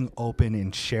free, being open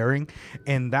and sharing.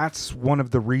 And that's one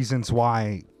of the reasons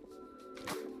why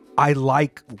I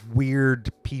like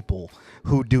weird people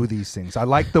who do these things. I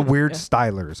like the weird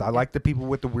stylers. I like the people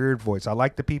with the weird voice. I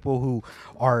like the people who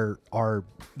are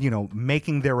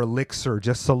making their elixir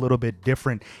just a little bit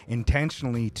different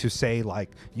intentionally to say,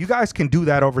 like, you guys can do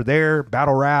that over there,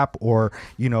 battle rap, or,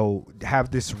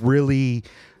 have this really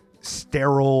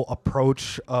sterile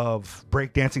approach of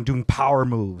breakdancing, doing power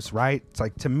moves, right? It's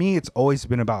like, to me, it's always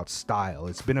been about style.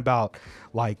 It's been about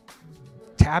like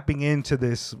tapping into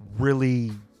this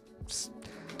really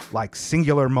like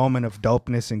singular moment of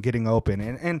dopeness and getting open.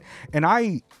 And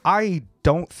I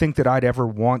don't think that I'd ever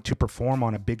want to perform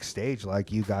on a big stage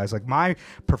like you guys. Like, my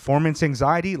performance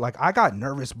anxiety, like, I got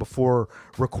nervous before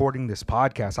recording this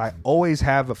podcast. I always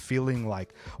have a feeling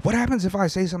like, what happens if I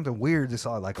say something weird that's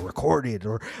like recorded,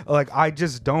 or like, I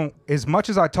just don't, as much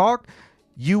as I talk,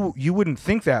 you wouldn't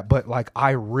think that, but like,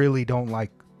 I really don't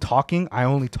like talking. I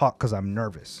only talk because I'm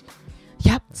nervous.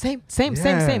 Yep, same.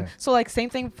 So like, same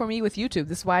thing for me with YouTube.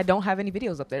 This is why I don't have any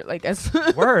videos up there. Like, as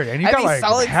word, and you got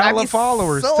like hella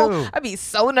followers too. I'd be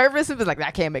so nervous if it's like,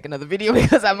 I can't make another video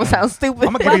because I'm gonna sound stupid.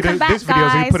 I'm gonna give you this video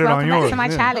so you put it on yours. Welcome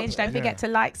back to my challenge. Don't forget to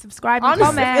like, subscribe, and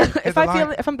comment.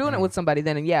 If I'm doing it with somebody,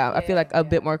 then I feel like a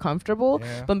bit more comfortable.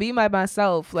 Yeah. But being by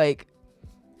myself, like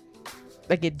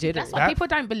get jitters. That's why people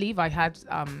don't believe I had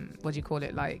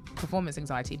like performance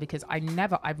anxiety, because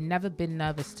I've never been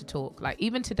nervous to talk. Like,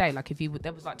 even today, like, if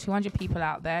there was like 200 people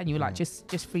out there and you were like, just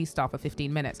freestyle for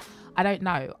 15 minutes, I don't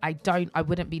know, I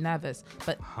wouldn't be nervous.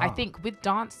 But I think with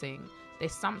dancing,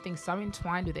 there's something so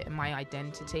entwined with it in my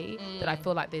identity that I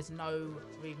feel like there's no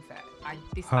room for it.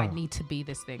 I need to be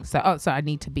this thing. So I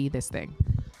need to be this thing.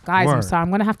 Guys, I'm sorry, I'm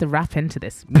gonna have to rap into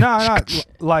this. No,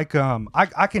 like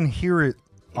I can hear it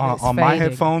on my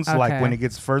headphones, like when it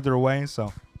gets further away.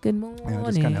 So good morning.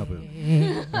 Just kind of help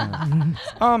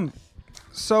it.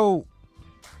 So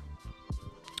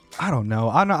I don't know.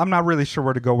 I'm not really sure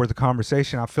where to go with the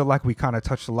conversation. I feel like we kind of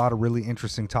touched a lot of really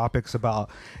interesting topics about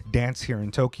dance here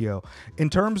in Tokyo. In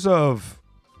terms of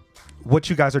what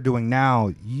you guys are doing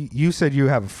now, you said you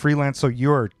have a freelance, so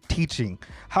you're teaching.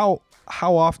 How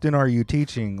often are you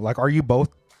teaching? Like, are you both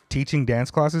teaching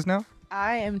dance classes now?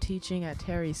 I am teaching at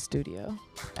Terry's studio.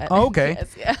 Okay.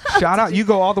 Yes, yeah. Shout out. You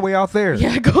go all the way out there.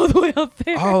 Yeah, go all the way out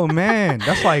there. Oh man,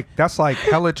 that's like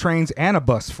hella trains and a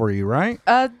bus for you, right?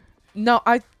 No,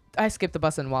 I skipped the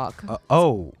bus and walk.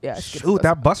 Yeah. Shoot,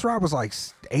 that bus ride was like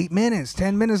 8 minutes,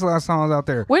 10 minutes last time I was out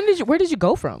there. Where did you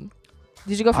go from?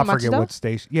 Did you go from Machida? I forget what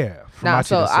station. Yeah.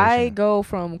 So I go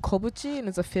from Kobuchi, and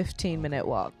it's a 15-minute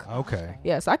walk. Okay.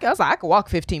 Yeah, so I was like, I could walk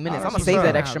 15 minutes. I'm gonna save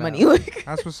that extra money.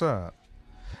 That's what's up.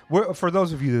 For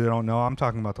those of you that don't know, I'm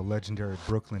talking about the legendary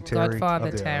Brooklyn Terry Godfather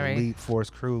of the Terry. Elite Force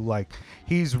crew. Like,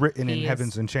 he's written in He is.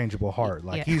 Heaven's Unchangeable Heart.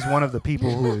 Like, Yeah. he's one of the people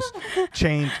who has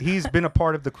changed. He's been a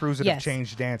part of the crews that have Yes.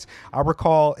 changed dance. I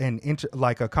recall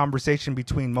a conversation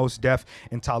between Mos Def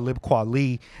and Talib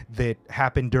Kweli that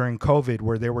happened during COVID,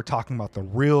 where they were talking about the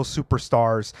real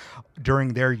superstars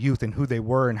during their youth and who they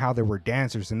were and how they were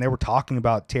dancers. And they were talking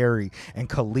about Terry and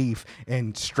Khalif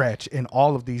and Stretch and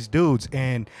all of these dudes.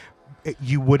 And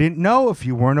you wouldn't know if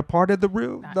you weren't a part of the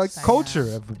real That's so culture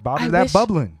nice. about I that wish-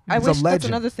 bubbling. I He's wish a that's legend.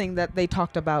 another thing that they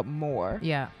talked about more.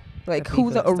 Yeah. Like The who people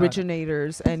the that started.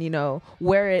 originators and, you know,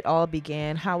 where it all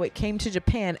began, how it came to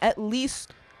Japan, at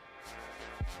least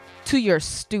to your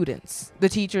students, the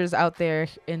teachers out there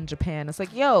in Japan. It's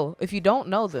like, yo, if you don't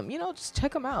know them, you know, just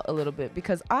check them out a little bit,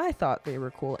 because I thought they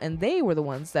were cool and they were the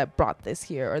ones that brought this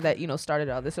here, or that, you know, started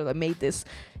all this, or that made this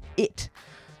it.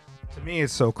 To me,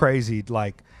 it's so crazy.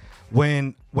 Like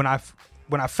when I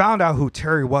found out who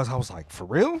Terry was, I was like, for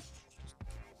real?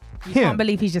 You Him. can't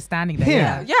believe he's just standing there.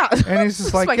 Him. Yeah. Yeah. And it's just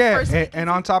It's like, like yeah. first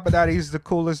And on top of that, he's the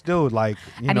coolest dude. Like,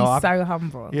 you And know, he's I've- so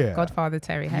humble. Yeah. Godfather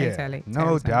Terry. Hey, yeah, Terry.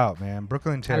 no Terry. doubt, man.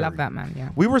 Brooklyn Terry. I love that man. Yeah.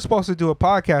 We were supposed to do a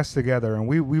podcast together, and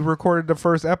we recorded the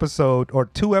first episode or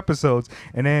 2 episodes,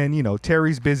 and then, you know,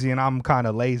 Terry's busy and I'm kind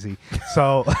of lazy,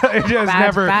 so it just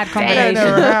Bad it combination.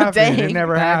 never happened. It Dang.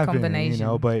 never Bad happened. combination. You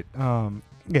know, but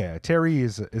yeah, Terry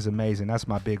is amazing. That's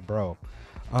my big bro.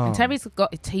 And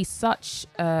he's such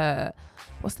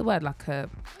what's the word, like a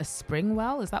spring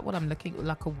well, is that what I'm looking,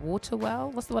 like a water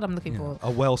well, what's the word I'm looking for? A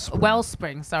wellspring. A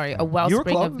wellspring, sorry, a You were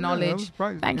wellspring close. of Yeah, that knowledge. was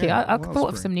right. Thank Yeah, you. I a thought of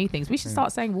wellspring. some new things. We should Yeah.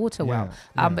 start saying water well.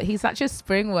 Yeah, yeah. But he's such a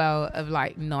spring well of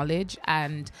like knowledge,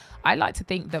 and I like to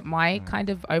think that my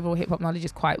kind of overall hip hop knowledge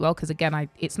is quite well, because again,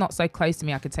 it's not so close to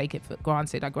me. I could take it for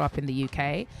granted. I grew up in the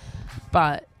UK,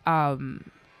 but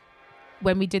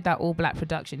when we did that all black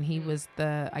production, he was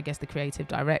the creative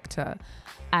director,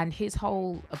 and his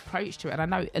whole approach to it. And I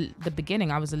know at the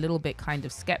beginning I was a little bit kind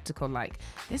of skeptical, like,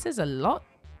 this is a lot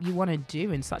you want to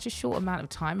do in such a short amount of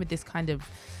time with this kind of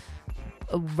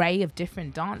array of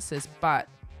different dancers, but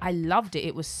I loved it.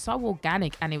 It was so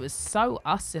organic and it was so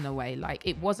us in a way. Like,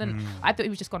 it wasn't, I thought he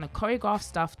was just going to choreograph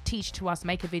stuff, teach to us,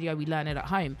 make a video, we learn it at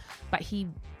home. But he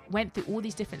went through all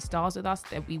these different styles with us,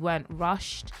 that we weren't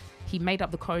rushed. He made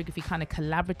up the choreography kind of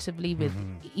collaboratively with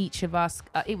each of us.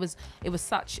 It was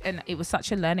such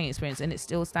a learning experience, and it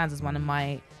still stands as one of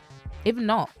my, if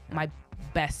not my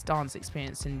best dance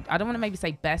experience. And I don't want to maybe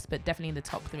say best, but definitely in the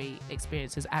top 3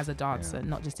 experiences as a dancer,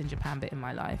 not just in Japan but in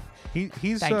my life. He's Thank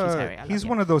you, Terry. I love he's you.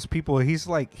 one of those people. He's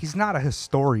not a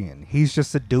historian. He's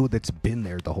just a dude that's been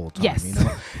there the whole time. Yes. You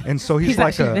know? And so he's He's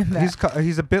like actually been there.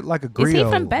 he's a bit like a griot. Is he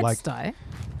from like, Bed-Stuy?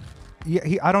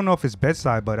 yeah, I don't know if it's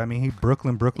Bedside, but I mean, he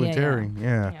Brooklyn Yeah, Terry.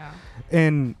 Yeah. Yeah.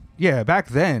 And yeah, back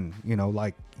then, you know,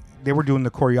 like, they were doing the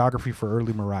choreography for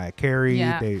early Mariah Carey.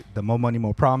 Yeah. The Mo Money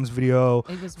Mo Problems video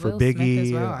It was for Will Smith Biggie.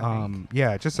 as well, I think.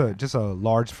 Yeah, just a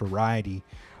large variety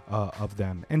of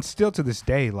them, and still to this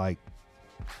day, like,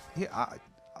 yeah,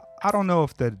 I don't know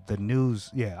if the news.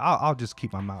 Yeah, I'll just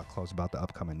keep my mouth closed about the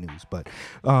upcoming news. But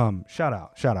shout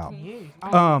out.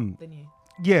 The new.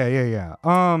 Yeah.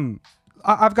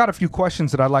 I've got a few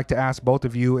questions that I'd like to ask both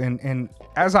of you, and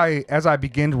as I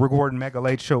begin to record Mega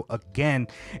Late Show again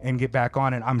and get back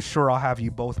on it, I'm sure I'll have you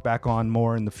both back on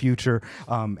more in the future,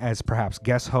 as perhaps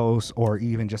guest hosts, or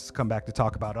even just to come back to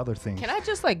talk about other things. Can I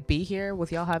just like be here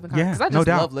with y'all having Yeah, conversations? Because I no just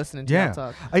doubt. love listening to Yeah.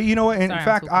 y'all talk. You know, and in Sorry, I'm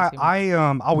fact, talking too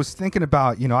much. I was thinking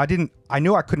about, you know, I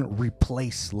knew I couldn't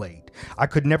replace Slade. I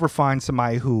could never find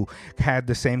somebody who had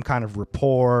the same kind of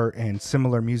rapport and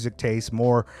similar music taste,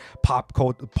 more pop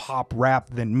rap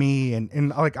than me, and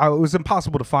like, it was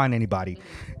impossible to find anybody.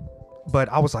 But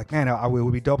I was like, man, it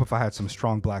would be dope if I had some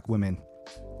strong black women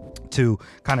to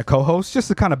kind of co-host, just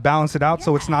to kind of balance it out,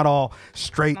 so it's not all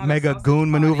straight Not a mega sausage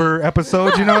goon party. maneuver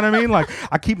episodes. You know what I mean? Like,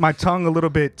 I keep my tongue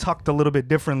tucked a little bit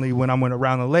differently when I'm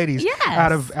around the ladies, Yes.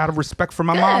 out of respect for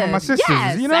my mom and my Good. sisters.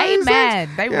 Yes. You know what I'm saying? Amen.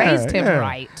 They raised him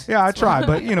right. Yeah, I try,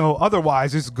 but you know,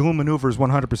 otherwise it's goon maneuvers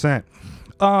 100%.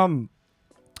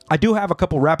 I do have a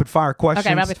couple rapid fire questions.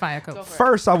 Okay, rapid fire. Cool.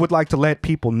 First, I would like to let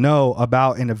people know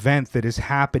about an event that is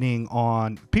happening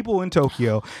people in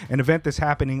Tokyo, an event that's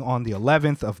happening on the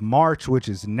 11th of March, which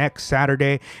is next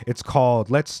Saturday. It's called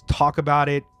Let's Talk About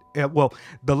It.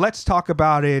 The Let's Talk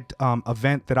About It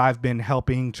event that I've been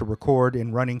helping to record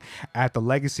and running at the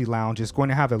Legacy Lounge is going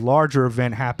to have a larger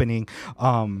event happening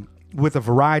with a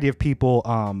variety of people.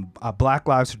 Black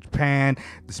Lives for Japan,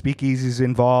 the Speakeasy is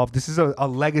involved. This is a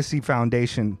Legacy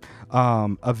Foundation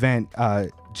event.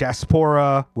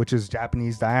 Diaspora, which is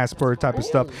Japanese diaspora type of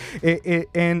stuff.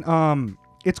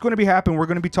 it's going to be happening. We're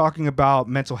going to be talking about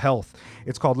mental health.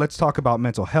 It's called Let's Talk About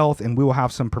Mental Health, and we will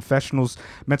have some professionals,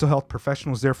 mental health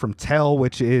professionals there from TEL,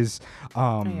 which is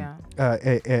a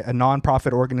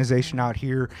nonprofit organization out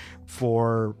here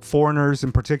for foreigners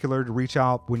in particular to reach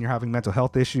out when you're having mental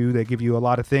health issue. They give you a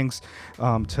lot of things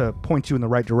to point you in the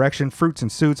right direction. Fruits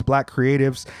and Suits, Black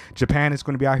Creatives. Japan is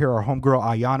going to be out here. Our homegirl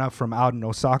Ayana from out in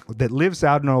Osaka, that lives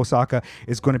out in Osaka,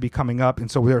 is going to be coming up. And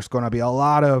so there's going to be a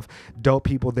lot of dope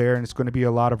people there, and it's going to be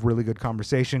a lot of really good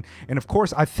conversation. And of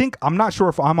course, I'm not sure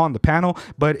if I'm on the panel,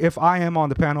 but if I am on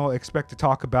the panel, expect to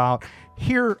talk about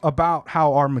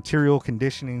how our material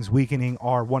conditionings weakening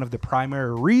are one of the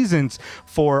primary reasons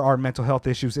for our mental health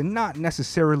issues, and not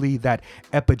necessarily that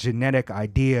epigenetic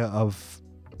idea of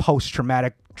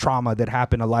post-traumatic trauma that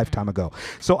happened a lifetime ago.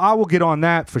 So I will get on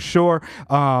that for sure.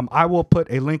 I will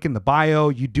put a link in the bio.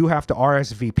 You do have to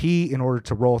RSVP in order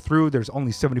to roll through. There's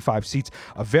only 75 seats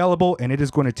available, and it is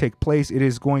going to take place. It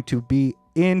is going to be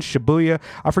in Shibuya.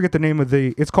 I forget the name of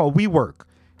it's called WeWork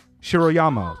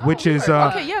Shiroyama, which is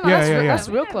that's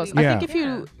real close. Yeah. I think if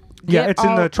you it's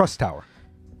in the Trust Tower.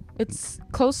 It's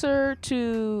closer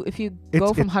to if you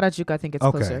go from Harajuku. I think it's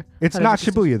closer. It's not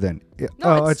Shibuya then.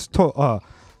 It's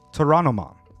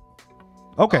Toranoma.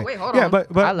 Okay. Oh, wait, hold yeah, on.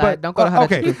 but I lied. Don't go to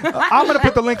Harajuku. Okay. I'm gonna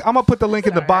put the link. I'm gonna put the link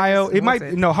in the bio. It might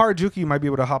it. Harajuku. You might be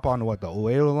able to hop on to the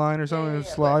Ueno line or something and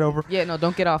slide over. Yeah, no,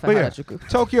 don't get off at But yeah,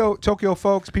 Harajuku. Tokyo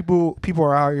folks, people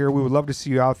are out here. We would love to see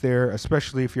you out there,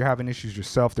 especially if you're having issues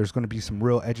yourself. There's going to be some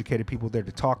real educated people there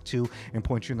to talk to and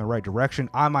point you in the right direction.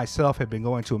 I myself have been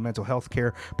going to a mental health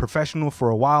care professional for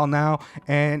a while now,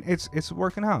 and it's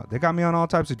working out. They got me on all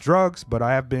types of drugs, but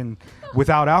I have been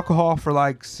without alcohol for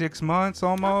like 6 months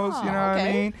almost. You know what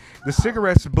I mean? The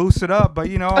cigarettes boost it up, but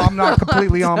I'm not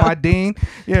completely on my Dean.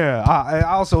 Yeah, I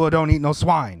also don't eat no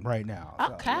swine right now.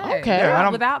 So. Okay. Yeah,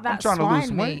 without that I'm trying to lose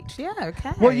some weight. meat. Yeah,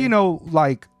 okay. Well,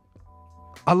 like,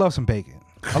 I love some bacon.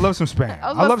 I love some spam.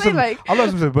 I love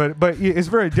some, but it's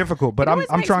very difficult. But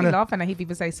I'm trying to laugh when I hear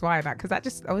people say swine, because I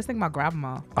always think of my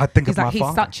grandma. I think he's of like, my father.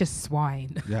 he's such a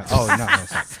swine. Yeah. Oh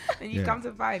no. And you come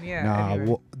to find, Nah, anyway.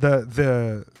 well,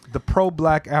 the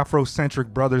pro-black Afrocentric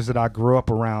brothers that I grew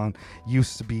up around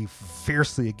used to be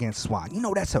fiercely against swine.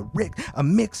 That's a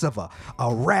mix of a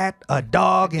rat, a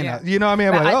dog, and a, you know what I mean?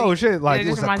 I'm like, oh shit, like it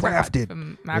was a crafted.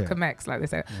 From Malcolm X, like they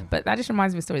say. Yeah. But that just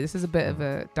reminds me of a story. This is a bit of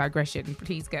a digression.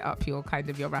 Please get up your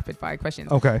rapid fire questions.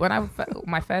 Okay. When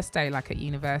my first day, like at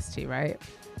university, right?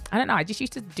 I don't know. I just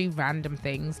used to do random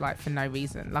things like for no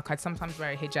reason. Like I'd sometimes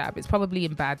wear a hijab. It's probably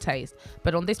in bad taste.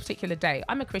 But on this particular day,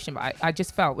 I'm a Christian, but I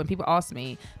just felt when people ask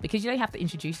me, because you have to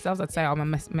introduce yourselves, I'd say I'm a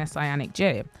Messianic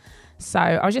Jew. So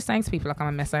I was just saying to people like I'm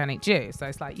a Messianic Jew. So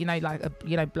it's like,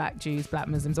 black Jews, black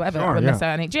Muslims, whatever. Sure, I'm a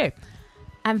Messianic Jew.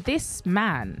 And this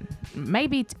man,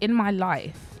 maybe in my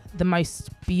life, the most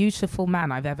beautiful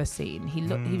man I've ever seen. He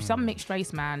was some mixed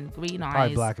race man, green eyes.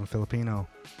 Probably black and Filipino.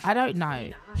 I don't know.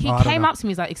 He came up to me,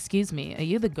 he's like, "Excuse me, are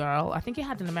you the girl?" I think he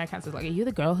had an American accent, like, "Are you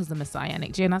the girl who's the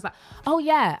Messianic Jew?" And I was like, "Oh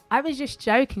yeah, I was just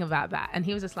joking about that." And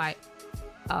he was just like,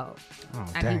 "Oh,"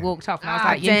 and dang. he walked off. And I was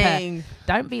like, dang.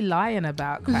 Don't be lying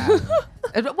about crap.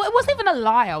 It wasn't even a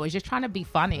lie. I was just trying to be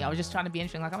funny. I was just trying to be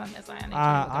interesting. Like, I'm a Messianic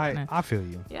Jew. I feel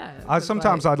you. Yeah.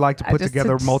 Sometimes I'd like to put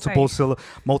together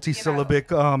multi-syllabic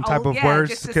type of words.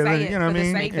 Just to say you know what I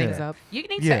mean? Make things up. You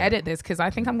need to edit this, because I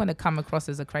think I'm going to come across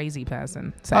as a crazy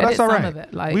person. So that's all right. Of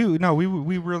it. Like, we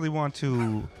really want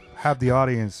to have the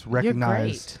audience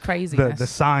recognize the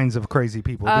signs of crazy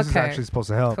people. This is actually supposed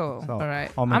to help. Cool. So, all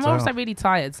right. I'm also really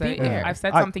tired, so if I've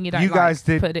said something you don't guys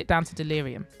did put it down to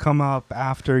delirium. Come up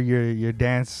after your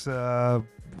dance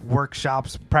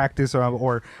workshops, practice,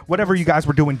 or whatever you guys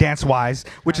were doing dance-wise,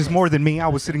 which is more than me. I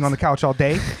was sitting on the couch all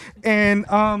day. And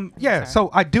so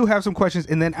I do have some questions,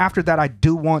 and then after that I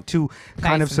do want to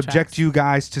kind of subject you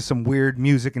guys to some weird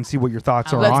music and see what your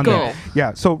thoughts are on go. it.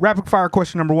 Yeah, so rapid fire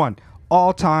question number 1.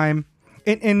 All time,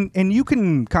 and you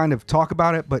can kind of talk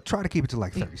about it, but try to keep it to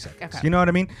like 30 seconds. Okay. You know what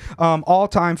I mean? All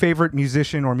time favorite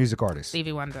musician or music artist?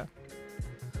 Stevie Wonder.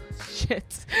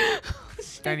 Shit.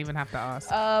 Don't even have to ask.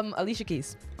 Alicia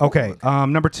Keys. Okay.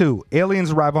 Number 2,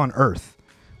 aliens arrive on Earth.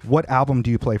 What album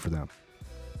do you play for them?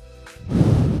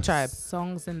 Tribe.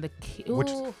 Songs in the Key.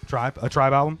 Which Tribe? A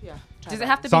Tribe album? Yeah. Does it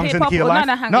have to be Songs in hip the hop? Key of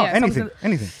Life? No, anything.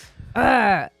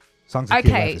 Anything. Songs in the Key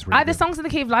of Life Okay, is really either good. Songs in the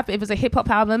Key of Life. It was a hip hop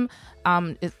album.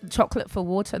 Chocolate for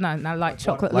Water. No, like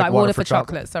chocolate, like like Water water for for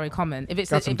chocolate. Sorry, Common. If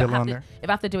it's Got some if I Dilla have on to, there. if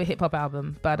I have to do a hip hop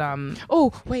album, but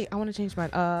Oh wait, I want to change mine.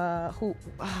 Who?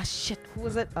 Shit. Who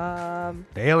was it? The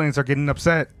aliens are getting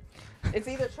upset. It's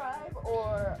either Tribe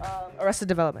or Arrested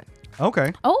Development.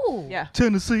 Okay. oh Yeah.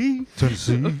 Tennessee.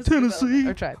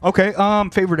 Or Tribe. Okay.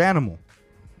 Favorite animal?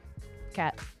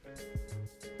 Cat.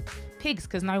 pigs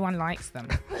because no one likes them.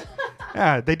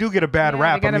 Yeah, they do get a bad Yeah,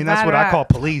 rap. they I get a mean, that's bad what I rap. call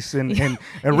police. And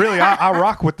really, I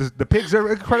rock with the pigs.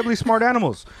 They're incredibly smart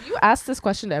animals. You asked this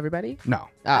question to everybody? No.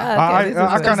 I was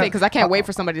gonna kinda- say because I can't wait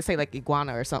for somebody to say like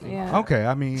iguana or something. Yeah. Okay,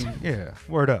 I mean, yeah,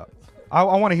 word up. I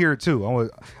want to hear it too.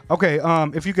 Okay,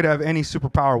 if you could have any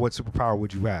superpower, what superpower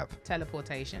would you have?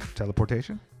 Teleportation.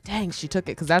 Teleportation? Dang, she took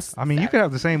it because that's. I mean, you could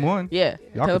have the same one. Yeah,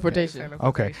 Y'all could- teleportation.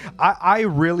 Okay. I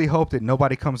really hope that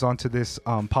nobody comes onto this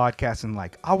podcast and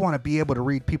like, I want to be able to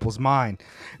read people's mind.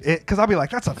 Because I'll be like,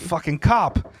 that's a fucking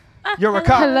cop. You're a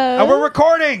cop. Hello? And we're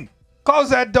recording. Close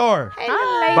that door.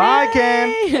 Hi. Bye, Ken.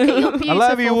 I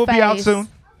love you. beautiful We'll be out face. soon.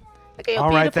 Look at your All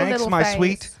right, beautiful thanks, little my face.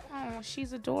 sweet. Oh,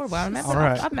 she's adorable. I remember. All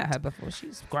right. I've met her before.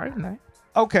 She's grown though.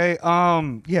 Okay.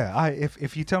 Yeah.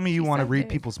 If you tell me you She's want to so read big.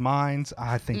 people's minds,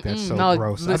 I think that's so no,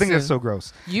 gross. I think that's listen. so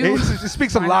gross. You- it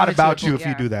speaks a I know lot that about you're- you if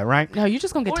you yeah. do that, right? No, you're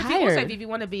just gonna get Or if you, also, tired. if you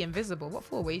want to be invisible, what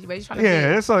for? Where you trying to be?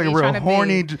 Yeah, it's like Where a you real trying to be?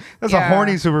 horny. That's a Yeah.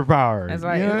 horny superpower. It's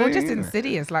like, Yeah, or just yeah.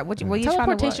 insidious. Like, what are you trying to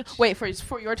Teleportation. watch? Wait,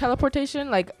 for your teleportation,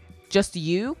 like just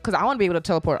you, because I want to be able to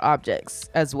teleport objects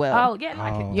as well. Oh yeah,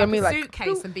 like, Oh. a, You know what I mean? like a Like,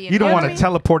 suitcase and be. You don't know want what to I mean?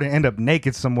 teleport and end up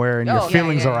naked somewhere and Oh, your yeah,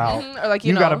 feelings yeah, are yeah. out. Mhm, or like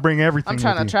You know, got to bring everything. I'm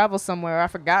trying with to you. travel somewhere. I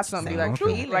forgot something. Be like,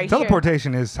 Okay. "Phew, right here."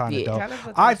 Teleportation is kind of Yeah. dope.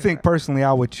 Teleportation, I think right. personally,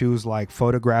 I would choose like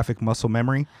photographic muscle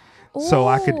memory, so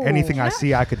I could anything I yeah.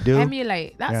 see I could do.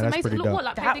 Emulate. That's Yeah, that's amazing. pretty Look dope. what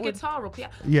like That play the would- guitar or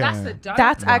piano. Yeah. That's a dope.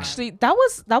 That's one. actually that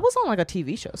was on like a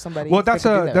TV show. Somebody. Well, that's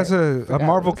freaking do a that, that's right? a Forgot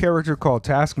Marvel what it character called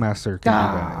Taskmaster. Can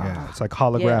do that. Yeah, it's like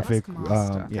holographic.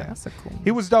 Taskmaster. Okay, Yeah, that's a cool.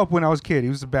 he was dope when I was a kid. He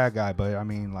was a bad guy, but I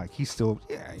mean, like he's still.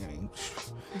 Yeah. I mean,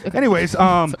 was. Okay. anyways,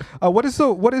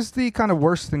 what is the kind of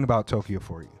worst thing about Tokyo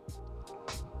for you?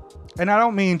 And I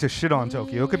don't mean to shit on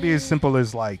Tokyo. It could be as simple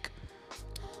as like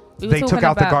We were they took talking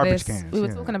out the about garbage this- cans. We were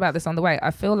yeah. talking about this on the way.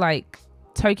 I feel like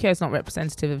Tokyo is not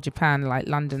representative of Japan, like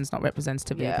London's not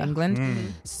representative Yeah. of England.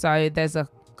 Mm. So there's a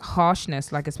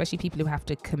harshness, like especially people who have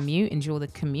to endure the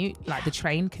commute, like the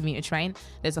commuter train.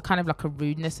 There's a kind of like a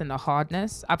rudeness and a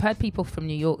hardness. I've heard people from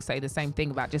New York say the same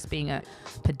thing about just being a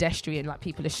pedestrian, like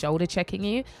people are shoulder checking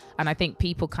you. And I think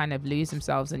people kind of lose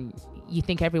themselves and you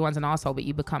think everyone's an asshole, but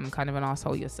you become kind of an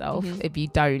asshole yourself if you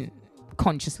don't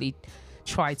consciously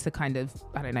try to kind of,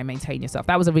 I don't know, maintain yourself.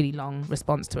 That was a really long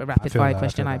response to a rapid feel fire that, I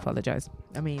question. feel I that. apologize.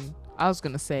 I mean, I was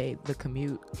gonna say the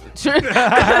commute.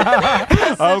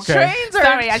 Okay. Trains are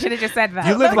Sorry, I should have just said that.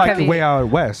 You live like Okay. way out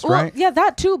west, Well, right? yeah,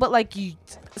 that too. But like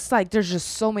it's like there's just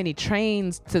so many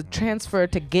trains to transfer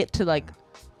to get to like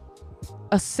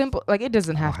a simple. Like it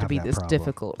doesn't have to have be that this problem.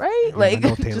 difficult, right? Yeah, Like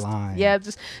no te just line. yeah,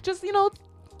 just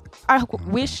I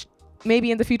wish.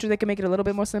 Maybe in the future they can make it a little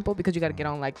bit more simple because you got to get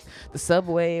on like the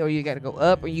subway or you got to go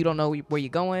up or you don't know where you're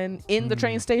going in the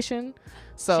train station.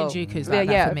 So Shinjuku's yeah, like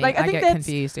that yeah. for me. Like I, I think get that's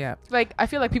confused. Yeah. like I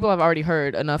feel like people have already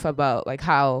heard enough about like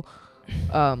how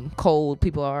cold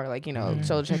people are, like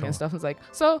shoulder checking Sure. and stuff. It's like,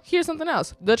 so here's something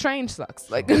else. The train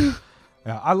sucks. Like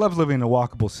Yeah, I love living in a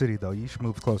walkable city, though. You should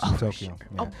move closer to Tokyo. sure.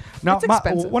 Yeah. Oh, Now, it's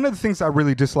expensive. one of the things I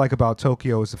really dislike about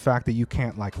Tokyo is the fact that you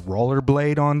can't like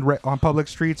rollerblade on public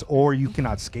streets, or you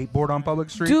cannot skateboard on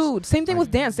public streets. dude, same thing with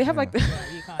dance. They have like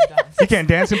You can't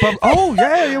dance in public. Oh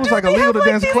yeah, it was like they illegal have, to like,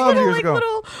 dance in these clubs little, years like,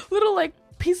 ago. little like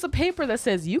piece of paper that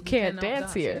says you can't cannot dance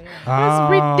dance here. here,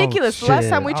 Oh, It's ridiculous. The last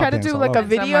shit. time we I'll tried to dance do all like a over.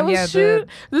 video Someone, yeah,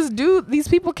 shoot, these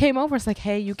people came over. It's like,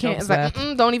 hey, you can't. It's like,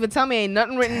 Observed. don't even tell me. Ain't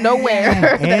nothing written nowhere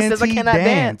that says I cannot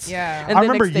dance. Yeah. And I the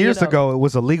remember next thing you years know- ago it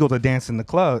was illegal to dance in the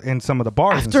club in some of the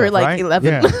bars and After, stuff, like, right?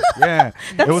 11. Yeah, yeah.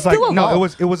 That's it was still like a no, law.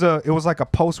 it was like a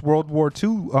post World War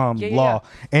II Yeah. law,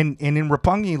 and in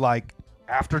Roppongi, like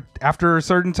after a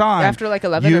certain time, After, like,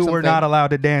 11 or you were something. not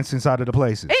allowed to dance inside of the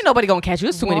places. Ain't nobody gonna catch you.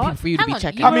 It's too many What? people for you to Hang be on,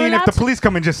 checking. you I were mean, if allowed the to- police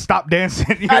come and just stop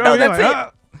dancing, you I know, you're that's like, it.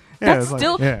 "Ah." Yeah, That's it's like-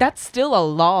 still yeah. that's still a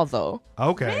law though.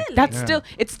 Okay. That's Yeah. still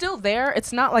it's still there.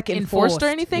 It's not like enforced or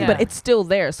Enforced, anything, yeah. but it's still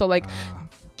there. So like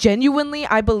genuinely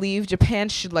I believe Japan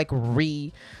should like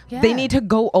they Yeah. need to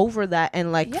go over that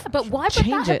and like Yeah, but why would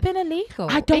change that have it. been illegal?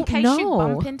 I don't In case you know.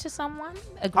 bump into someone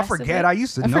I aggressively? forget. I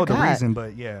used to I know the forgot. reason,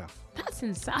 but yeah. That's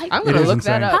insane. I'm It gonna is look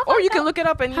insane. that How up. Or have you I can look it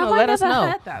up and Have let I us never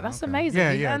know. heard that? That's amazing.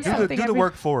 Yeah, You yeah. learn Do something the every-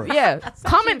 work for us. Yeah.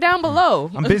 Comment down below.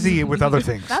 I'm busy with other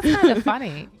things. That's kind of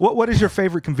funny. What is your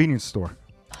favorite convenience store?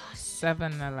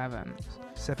 7-Eleven.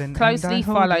 7 Closely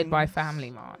followed by Family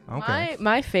Mart. Okay.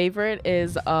 My favorite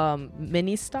is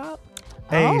Mini Stop.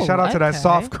 Hey, Oh, shout out to that okay.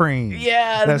 soft cream.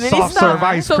 Yeah, That Mini soft Stop. serve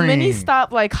ice so cream. Mini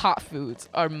Stop like hot foods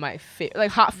are my favorite.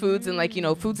 Like hot foods and like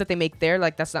foods that they make there.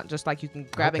 Like that's not just like you can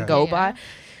grab and Okay. go Yeah. by.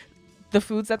 The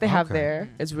foods that they have Okay. there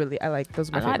is really I like those.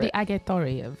 Are I my like favorite. the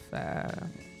agetori of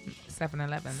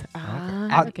 7-Eleven.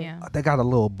 Okay. They got a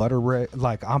little butter bread.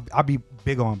 Like I be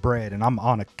big on bread, and I'm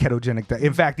on a ketogenic diet.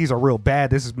 In fact, these are real bad.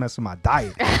 This is messing my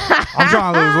diet. I'm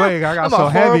trying to lose weight. I got I'm so a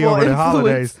heavy horrible over the influence.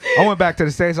 holidays. I went back to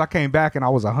the States. I came back and I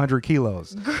was 100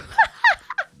 kilos.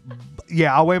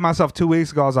 Yeah, I weighed myself 2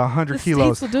 weeks ago. I was 100 The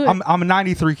kilos. States will do it. I'm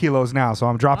 93 kilos now, so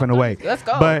I'm dropping away. Let's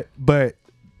go. But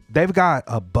they've got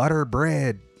a butter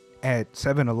bread at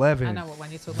 7-Eleven. I know what one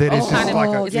you're talking That about. is just Oh, like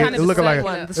yeah, a, it's it kind of looking the like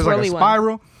one, a, the it's like a swirly one.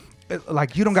 spiral.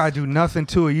 Like you don't gotta do nothing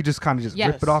to it. You just kind of just rip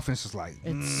Yes. it off, and it's just like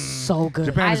It's so good.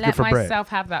 Japan I is good let for bread. myself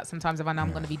have that sometimes if I know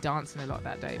I'm going to be dancing a lot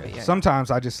that day. But yeah.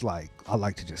 Sometimes I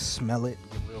like to just smell it,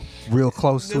 get real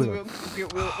close to it.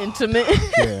 Get real intimate.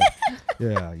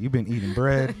 Yeah. You've been eating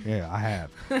bread. Yeah, I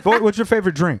have. What's your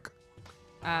favorite drink?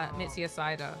 Mitsuya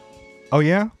cider Oh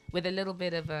yeah. with a little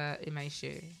bit of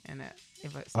umeshu in it.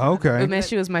 If it's Okay.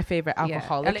 Umeshu is my favorite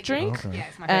alcoholic drink. Okay. Yeah,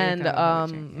 it's my favorite And alcoholic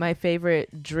drink, yeah. my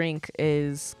favorite drink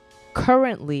is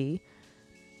currently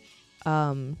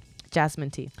jasmine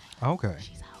tea. Okay.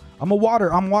 I'm water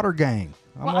gang.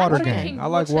 I'm Well, water I'm gang. drinking I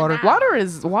like water water.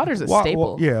 now. Water's a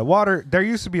staple. Yeah, water. There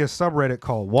used to be a subreddit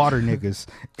called Water Niggas,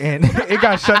 and it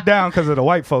got shut down because of the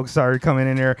white folks started coming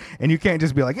in there. And you can't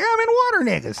just be like, "Yeah, I'm in Water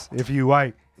Niggas" if you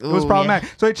white. It was Ooh, problematic.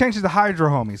 So it changed to Hydro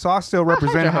Homie. So I still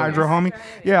represent Hydro Hydro Homie.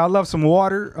 Yeah, I love some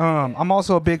water. I'm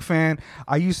also a big fan.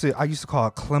 I used to call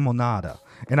it Clemonada,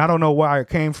 and I don't know where it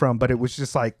came from, but it was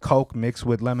just like Coke mixed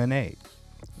with lemonade.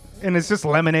 And it's just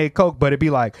lemonade Coke, but it'd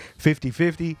be like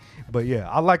 50-50. But yeah,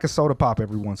 I like a soda pop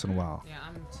every once in a while. Yeah,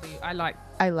 I'm too. I like.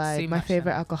 I lied. Too My much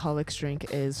favorite then. alcoholics drink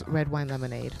is red wine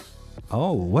lemonade.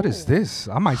 Oh, what is this?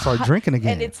 I might start drinking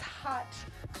again. And it's hot.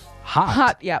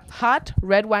 hot. Yeah. Hot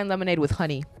red wine lemonade with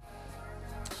honey.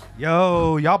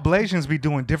 Yo, y'all Blasians be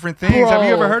doing different things. Have you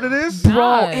ever heard of this? No.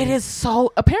 Bro, it is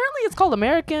so. Apparently, it's called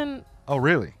American Oh,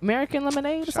 really?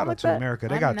 lemonade or Shout something out like to that. America.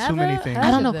 They I've got too many never things. heard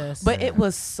I don't know, of this. but it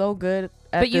was so good.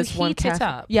 At But you this one heat it cafe.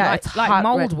 up. Yeah, like, it's like hot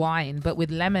mulled red. wine, but with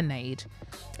lemonade.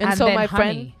 And so then my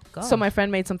honey. friend, God. my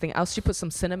friend made something else. She put some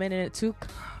cinnamon in it too.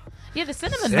 Yeah, the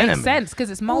cinnamon, Cinnamon. makes sense because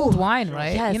it's mulled Ooh, wine,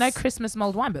 right? yes. You know, Christmas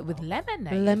mulled wine, but with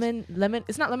lemonade. Lemon.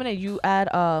 It's not lemonade. You add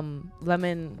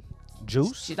lemon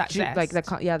Juice? Like zest. like the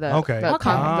Okay. the Okay. Okay.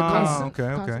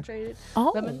 concentrated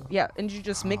Oh, lemon. Yeah, and you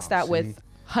just mix Oh, that see. with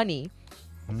honey,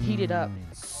 heat it up.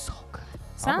 Mm. So good.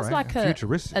 sounds All right. like a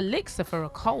Futuristic. elixir for a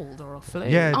cold or a flu.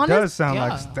 Yeah, it Honest- does sound yeah.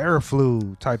 like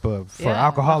Theraflu type of for Yeah, the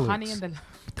alcoholics. honey and the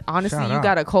Honestly, Shout you out.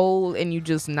 got a cold and you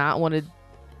just not want to.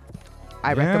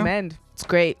 I Yeah. recommend. It's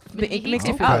great. It makes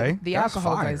you feel. Okay. the That's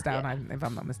alcohol fire. goes down, if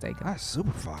I'm not mistaken. That's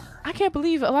super fire. I can't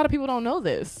believe a lot of people don't know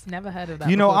this. Never heard of that.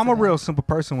 You know, before I'm a today. real simple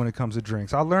person when it comes to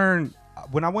drinks. I learned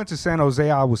when I went to San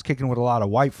Jose, I was kicking with a lot of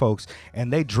white folks,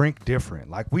 and they drink different.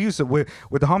 Like we used to with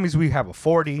the homies, we have a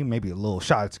 40, maybe a little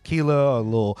shot of tequila, a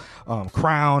little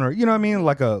Crown, or you know what I mean,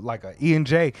 like a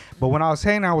E&J. But when I was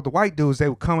hanging out with the white dudes, they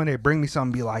would come in, they'd bring me something,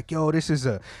 and be like, "Yo, this is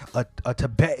a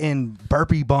Tibetan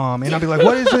burpee bomb," and I'd be like,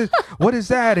 "What is it? What is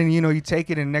that?" And you know, you take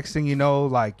it, and next thing you know,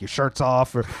 like your shirt's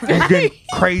off or it's getting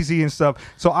crazy and stuff.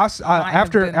 So I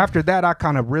have been- after that, I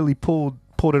kind of really pulled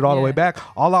it all the way Yeah. back.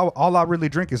 All I really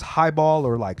drink is highball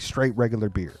or like straight regular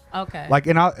beer. Okay. Like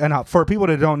and for people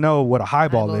that don't know what a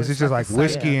highball Highball is, is it's just like like a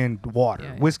whiskey cider. and water,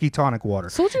 Yeah. whiskey tonic water.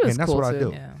 Soju is and that's cool what I too.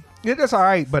 do. yeah. Yeah, that's all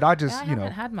right, but I just I you know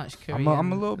haven't had much I'm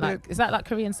Korean. a little like, bit- Is that like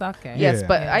Korean sake? Yes, Yeah.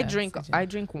 but Yeah, I drink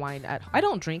Soju. wine at. I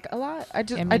don't drink a lot. I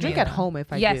Yeah, me I drink at neither. home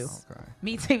if I Yes. do. Okay.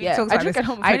 Me too. Yeah, talks I about drink this. at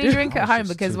home if I I only do. drink at Oh, home she's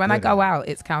because too when I good go at it. out,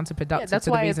 it's counterproductive that's to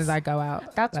the why reasons it's- I go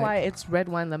out. That's Like, why it's red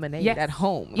wine lemonade Yes. at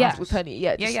home. Yeah. With honey.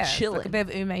 Yeah, Yeah, just yeah. It's chilling. like a bit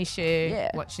of umeshu,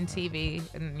 Yeah. watching TV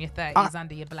in your 30s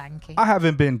under your blanket. I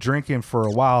haven't been drinking for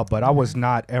a while, but I was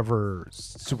not ever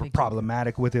super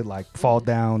problematic with it, like fall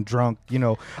down drunk. You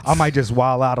know, I might just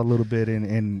wild out a little bit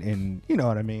and you know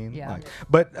what I mean. Yeah. Like,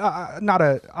 but I wasn't not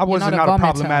a not a vomiter.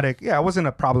 problematic. Yeah, I wasn't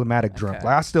a problematic drunk. Okay.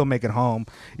 Like I still make it home.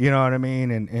 You know what I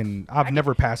mean? And I've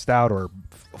never passed out or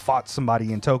fought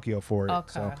somebody in Tokyo for it.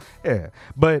 So Okay. yeah,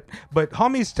 but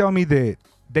homies tell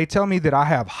me that I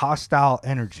have hostile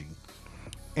energy,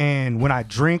 and when I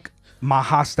drink, my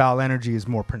hostile energy is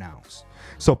more pronounced.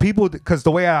 So people, because the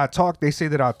way I talk, they say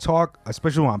that I talk,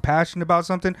 especially when I'm passionate about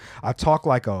something, I talk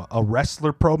like a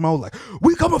wrestler promo, like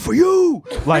 "We coming for you,"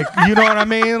 like you know what I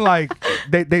mean. Like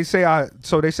they say I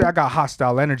got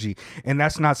hostile energy, and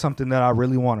that's not something that I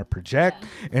really want to project,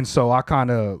 and so I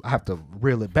kind of have to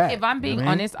reel it back. If I'm you know being what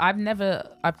I mean? honest,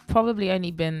 I've probably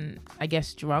only been, I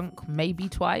guess, drunk maybe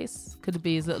twice. Could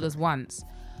be as little as once.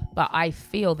 But I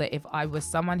feel that if I was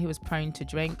someone who was prone to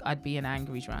drink, I'd be an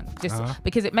angry drunk. Just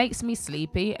because it makes me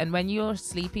sleepy. And when you're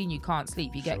sleepy and you can't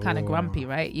sleep, you get kind of grumpy,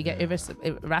 right? You get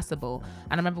irascible.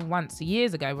 And I remember once,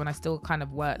 years ago, when I still kind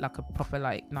of worked like a proper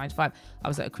like 9 to 5, I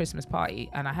was at a Christmas party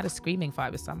and I had a screaming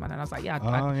fight with someone. And I was like,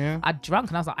 I'd drunk.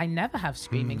 And I was like, I never have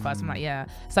screaming fights. I'm like, yeah.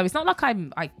 So it's not like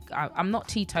I'm not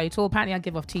teetotal. Apparently I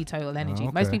give off teetotal energy.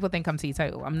 Most people think I'm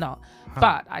teetotal. I'm not.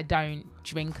 But I don't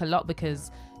drink a lot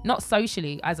because not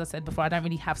socially, as I said before, I don't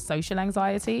really have social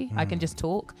anxiety. I can just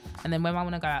talk, and then when I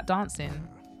want to go out dancing,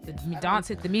 the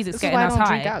music's getting us high. I don't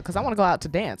drink out because I want to go out to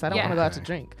dance. I don't want to go out to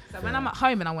drink. So when I'm at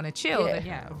home and I want to chill, then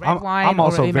red wine. I'm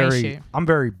also I'm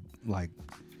very like,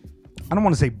 I don't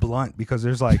want to say blunt because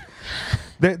there's like,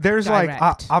 there's direct.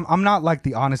 Like I'm not like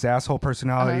the honest asshole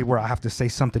personality where I have to say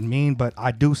something mean, but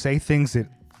I do say things that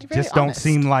just don't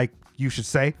seem like you should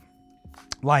say.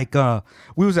 Like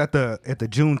we was at the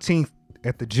Juneteenth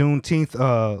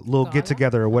little get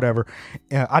together or whatever.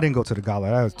 I didn't go to the gala.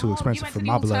 That was too expensive for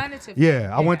my blood. Yeah,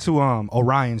 I went to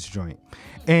Orion's joint.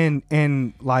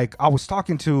 And like I was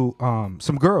talking to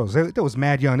some girls. They was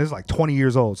mad young. They was like 20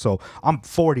 years old. So I'm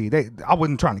 40. I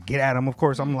wasn't trying to get at them, of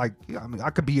course. I'm like,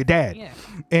 I could be your dad. Yeah.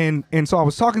 And so I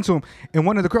was talking to him, and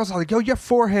one of the girls was like, yo, your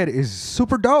forehead is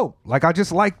super dope. Like I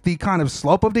just like the kind of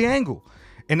slope of the angle.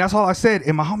 And that's all I said.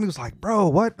 And my homie was like, bro,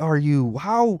 what are you?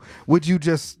 How would you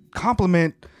just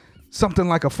compliment something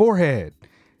like a forehead?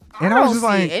 And I was just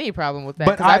like, any problem with that?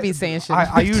 But I be saying shit.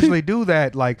 I usually do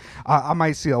that. Like I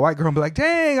might see a white girl and be like,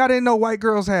 dang, I didn't know white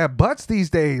girls have butts these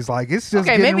days. Like it's just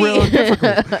getting real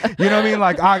difficult. You know what I mean?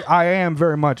 Like I am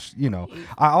very much,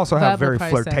 I also have very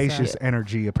flirtatious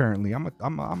energy. Apparently,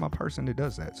 I'm a person that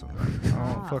does that. So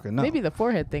I don't fucking know. Maybe the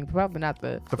forehead thing, probably not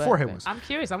the forehead thing. was. I'm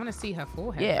curious. I want to see her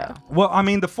forehead. Yeah. Now. Well, I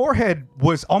mean, the forehead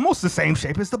was almost the same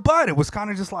shape as the butt. It was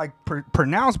kind of just like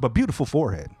pronounced but beautiful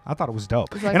forehead. I thought it was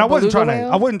dope. Like and I wasn't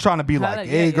trying to be like,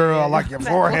 hey girl, I like your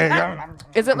forehead.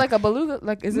 Is it like a beluga?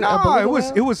 Like is it? No, a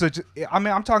beluga it was I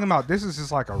mean, I'm talking about this is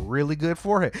just like a really good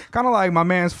forehead. Kind of like my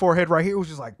man's forehead right here was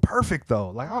just like perfect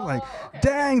though. Like I was like,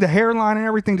 dang, the hairline and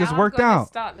everything just worked out.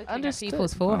 Start looking at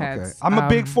people's foreheads. Okay. I'm a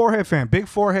big forehead fan. Big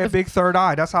forehead, big third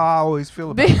eye. That's how I always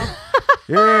feel about it.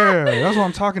 Yeah, that's what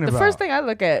I'm talking about. The first thing I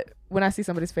look at when I see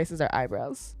somebody's face is their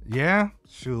eyebrows. Yeah?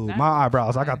 Shoot, my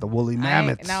eyebrows, I got the woolly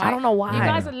mammoths. I don't know why. You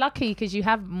guys are lucky because you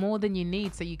have more than you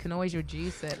need, so you can always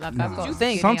reduce it. Like I've got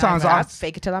sometimes I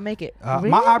fake it till I make it.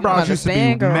 My eyebrows used to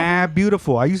be mad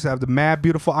beautiful. I used to have the mad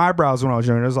beautiful eyebrows when I was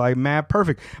younger. It was like mad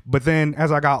perfect. But then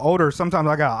as I got older, sometimes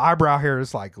I got eyebrow hair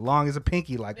that's like long as a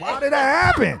pinky. Like, why did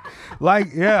that happen? Like,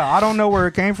 yeah, I don't know where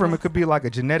it came from. It could be like a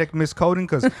genetic miscoding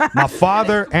because my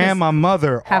father and my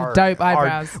mother have dope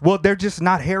eyebrows. Well, they're just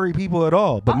not hairy people at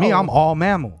all. But me, I'm all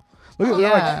mammal. Look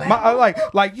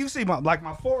at like you see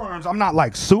my forearms. I'm not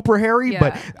like super hairy,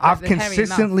 but I've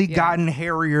consistently gotten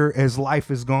hairier as life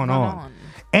has gone on.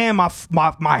 And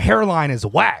my hairline is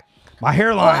whack. My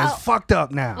hairline is fucked up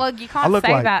now. Well, you can't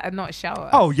say that and not show us.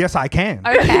 Oh, yes, I can.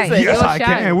 Okay, yes, I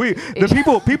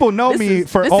can. People know me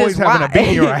for always having a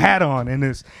beanie or a hat on. And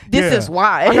this is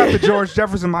why. I got the George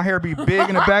Jefferson. My hair be big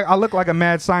in the back. I look like a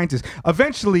mad scientist.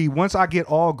 Eventually, once I get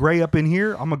all gray up in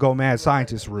here, I'm gonna go mad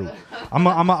scientist route. I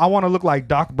want to look like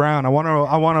Doc Brown. I want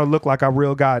to look like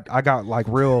I got like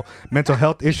real mental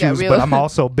health issues, but I'm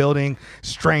also building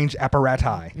strange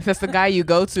apparati. If that's the guy you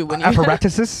go to when you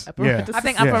apparatuses. Yeah, I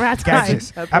think apparati.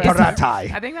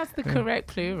 Apparati. I think that's the correct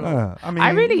plural.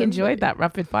 I really enjoyed that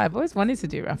rapid fire. I've always wanted to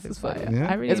do rapid fire.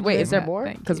 Yeah. I really is there more?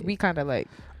 Because we kind of like.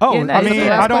 Oh, yeah, no, I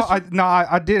mean,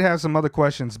 I did have some other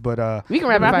questions, but we can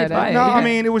rapid fire. No, I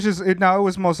mean, it was just it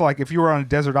was most like if you were on a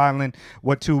desert island,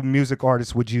 what 2 music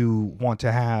artists would you want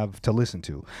to have to listen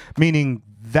to? Meaning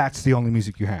that's the only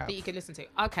music you have that you can listen to.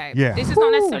 Okay, yeah. This is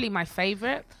not necessarily my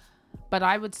favorite, but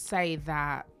I would say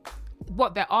that.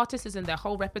 What, their artists is in their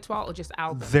whole repertoire or just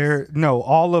albums?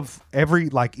 All of every,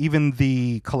 like even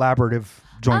the collaborative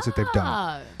joints that they've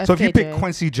done. So if you pick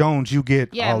Quincy Jones, you get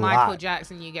a Michael lot.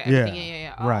 Jackson, you get everything.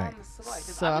 Yeah. Right.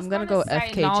 So I'm gonna go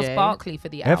FKJ. Niles Barkley for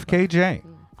the album. FKJ.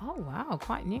 Oh wow,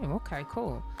 quite new. Okay,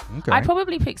 cool. Okay. I'd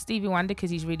probably pick Stevie Wonder because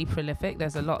he's really prolific.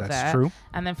 There's a lot there. That's true.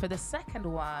 And then for the second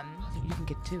one, you can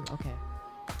get 2. Okay.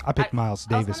 I picked Miles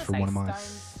Davis for one of mine.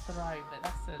 Throw, but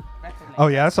that's a record label. Oh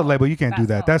yeah, that's a label. You can't do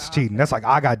that. That's cheating. That's like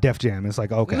I got Def Jam. It's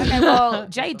like okay. Okay, well,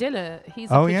 Jay Dilla,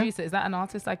 he's a producer. Is that an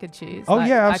artist I could choose? Oh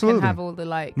yeah, absolutely. I can have all the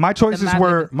like. My choices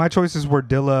were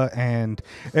Dilla, and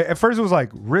at first it was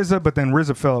like RZA, but then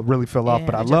RZA really fell off.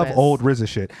 But I love old RZA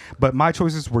shit. But my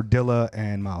choices were Dilla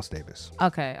and Miles Davis.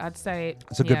 Okay, I'd say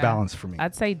it's a good balance for me.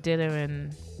 I'd say Dilla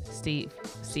and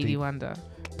Stevie Wonder.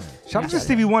 Shout out to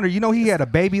Stevie Wonder. You know he had a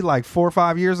baby like 4 or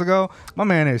 5 years ago. My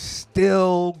man is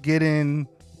still getting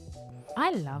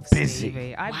I love busy.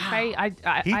 Stevie. I Wow.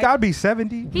 pray. He got to be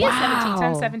 70. He is 70. Wow.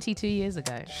 Turned 72 years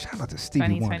ago. Shout out to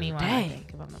Stevie Wonder. 2021. I Dang. think,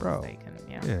 if I'm not Bro. mistaken.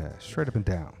 Yeah. Yeah, straight up and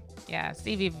down. Yeah,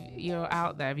 Stevie, if you're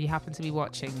out there, if you happen to be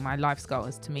watching, my life's goal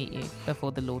is to meet you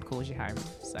before the Lord calls you home.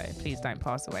 So please don't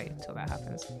pass away until that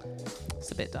happens.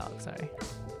 It's a bit dark, sorry.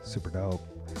 Super dope.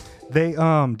 They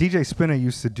DJ Spinna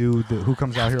used to do the Who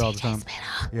Comes Out Here all the time.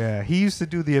 Yeah, he used to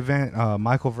do the event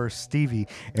Michael versus Stevie,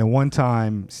 and one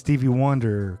time Stevie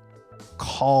Wonder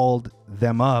called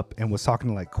them up and was talking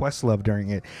to like Questlove during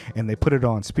it, and they put it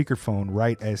on speakerphone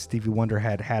right as Stevie Wonder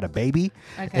had a baby.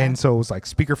 Okay. And so it was like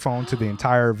speakerphone to the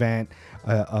entire event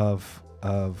of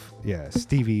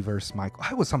Stevie versus Michael.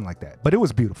 It was something like that, but it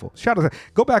was beautiful. Shout out!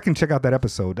 Go back and check out that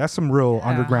episode. That's some real I'm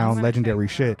underground gonna legendary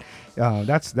check shit.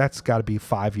 That's got to be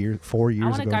 4 years I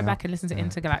want ago to go now. back and listen to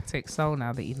Intergalactic Soul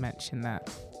now that you've mentioned that.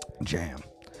 Jam.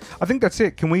 I think that's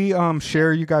it. Can we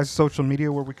share you guys' social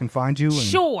media where we can find you? And,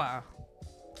 Sure.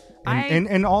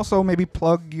 And also maybe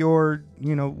plug your,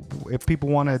 if people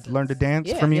want to learn to dance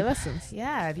Yeah, from you. your lessons.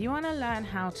 Yeah, if you want to learn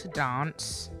how to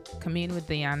dance, commune with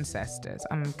the ancestors,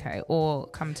 or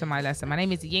come to my lesson. My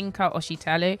name is Yinka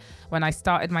Oshitelu. When I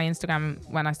started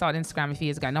Instagram a few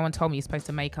years ago, no one told me you're supposed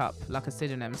to make up like a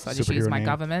pseudonym, so I just Superhero used my name.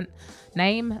 government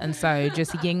name, and so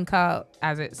just Yinka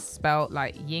as it's spelled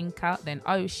like Yinka, then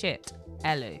oh shit,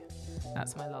 Elu.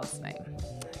 That's my last name.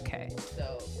 Okay.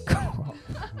 So cool.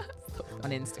 On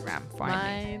Instagram,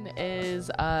 find me. Mine is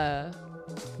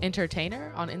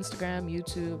entertainer on Instagram,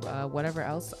 YouTube, whatever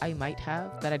else I might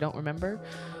have that I don't remember.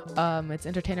 It's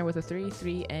entertainer with a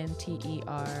 3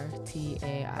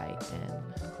 N-T-E-R-T-A-I-N.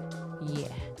 Yeah,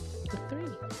 the 3.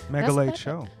 Mega That's Late about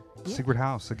Show. it. Yeah. Secret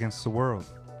House Against the World.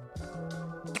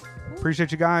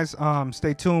 Appreciate you guys.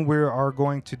 Stay tuned. We are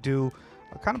going to do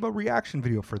a kind of a reaction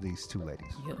video for these two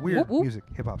ladies. Yeah. Weird Whoop, whoop. music,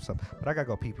 hip hop stuff. But I gotta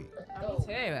go pee pee. Me too.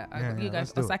 Yeah, You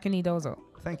let's guys, do it. Osakini Dozo.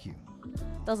 Thank you.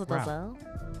 Dozo, Wow. dozo.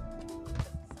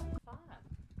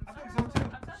 I think so too.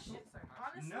 Honestly,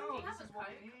 No, he has this a is what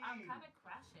coat. we I'm need. kind of